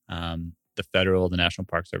 The National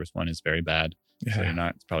Park Service one is very bad. Yeah. So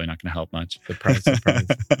it's probably not going to help much. Surprise.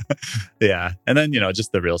 Yeah. And then,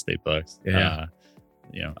 just the real estate books, yeah.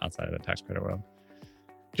 Outside of the tax credit world.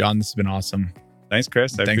 John, this has been awesome. Thanks,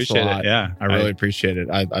 Chris. I appreciate it. Yeah. I really appreciate it.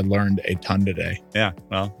 I learned a ton today. Yeah.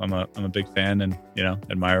 Well, I'm a big fan and,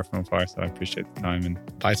 admire from afar. So I appreciate the time, and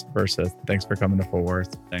vice versa. Thanks for coming to Fort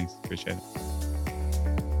Worth. Thanks. Appreciate it.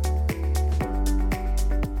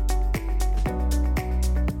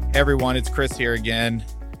 Hey everyone, it's Chris here again.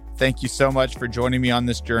 Thank you so much for joining me on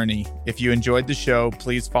this journey. If you enjoyed the show,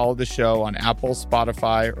 please follow the show on Apple,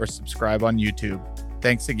 Spotify, or subscribe on YouTube.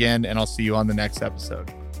 Thanks again, and I'll see you on the next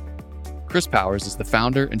episode. Chris Powers is the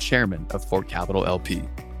founder and chairman of Fort Capital LP.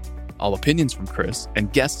 All opinions from Chris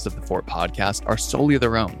and guests of the Fort podcast are solely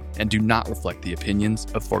their own and do not reflect the opinions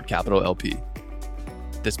of Fort Capital LP.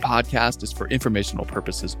 This podcast is for informational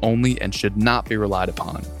purposes only and should not be relied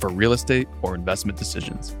upon for real estate or investment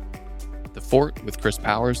decisions. The Fort with Chris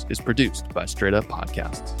Powers is produced by Straight Up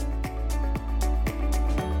Podcasts.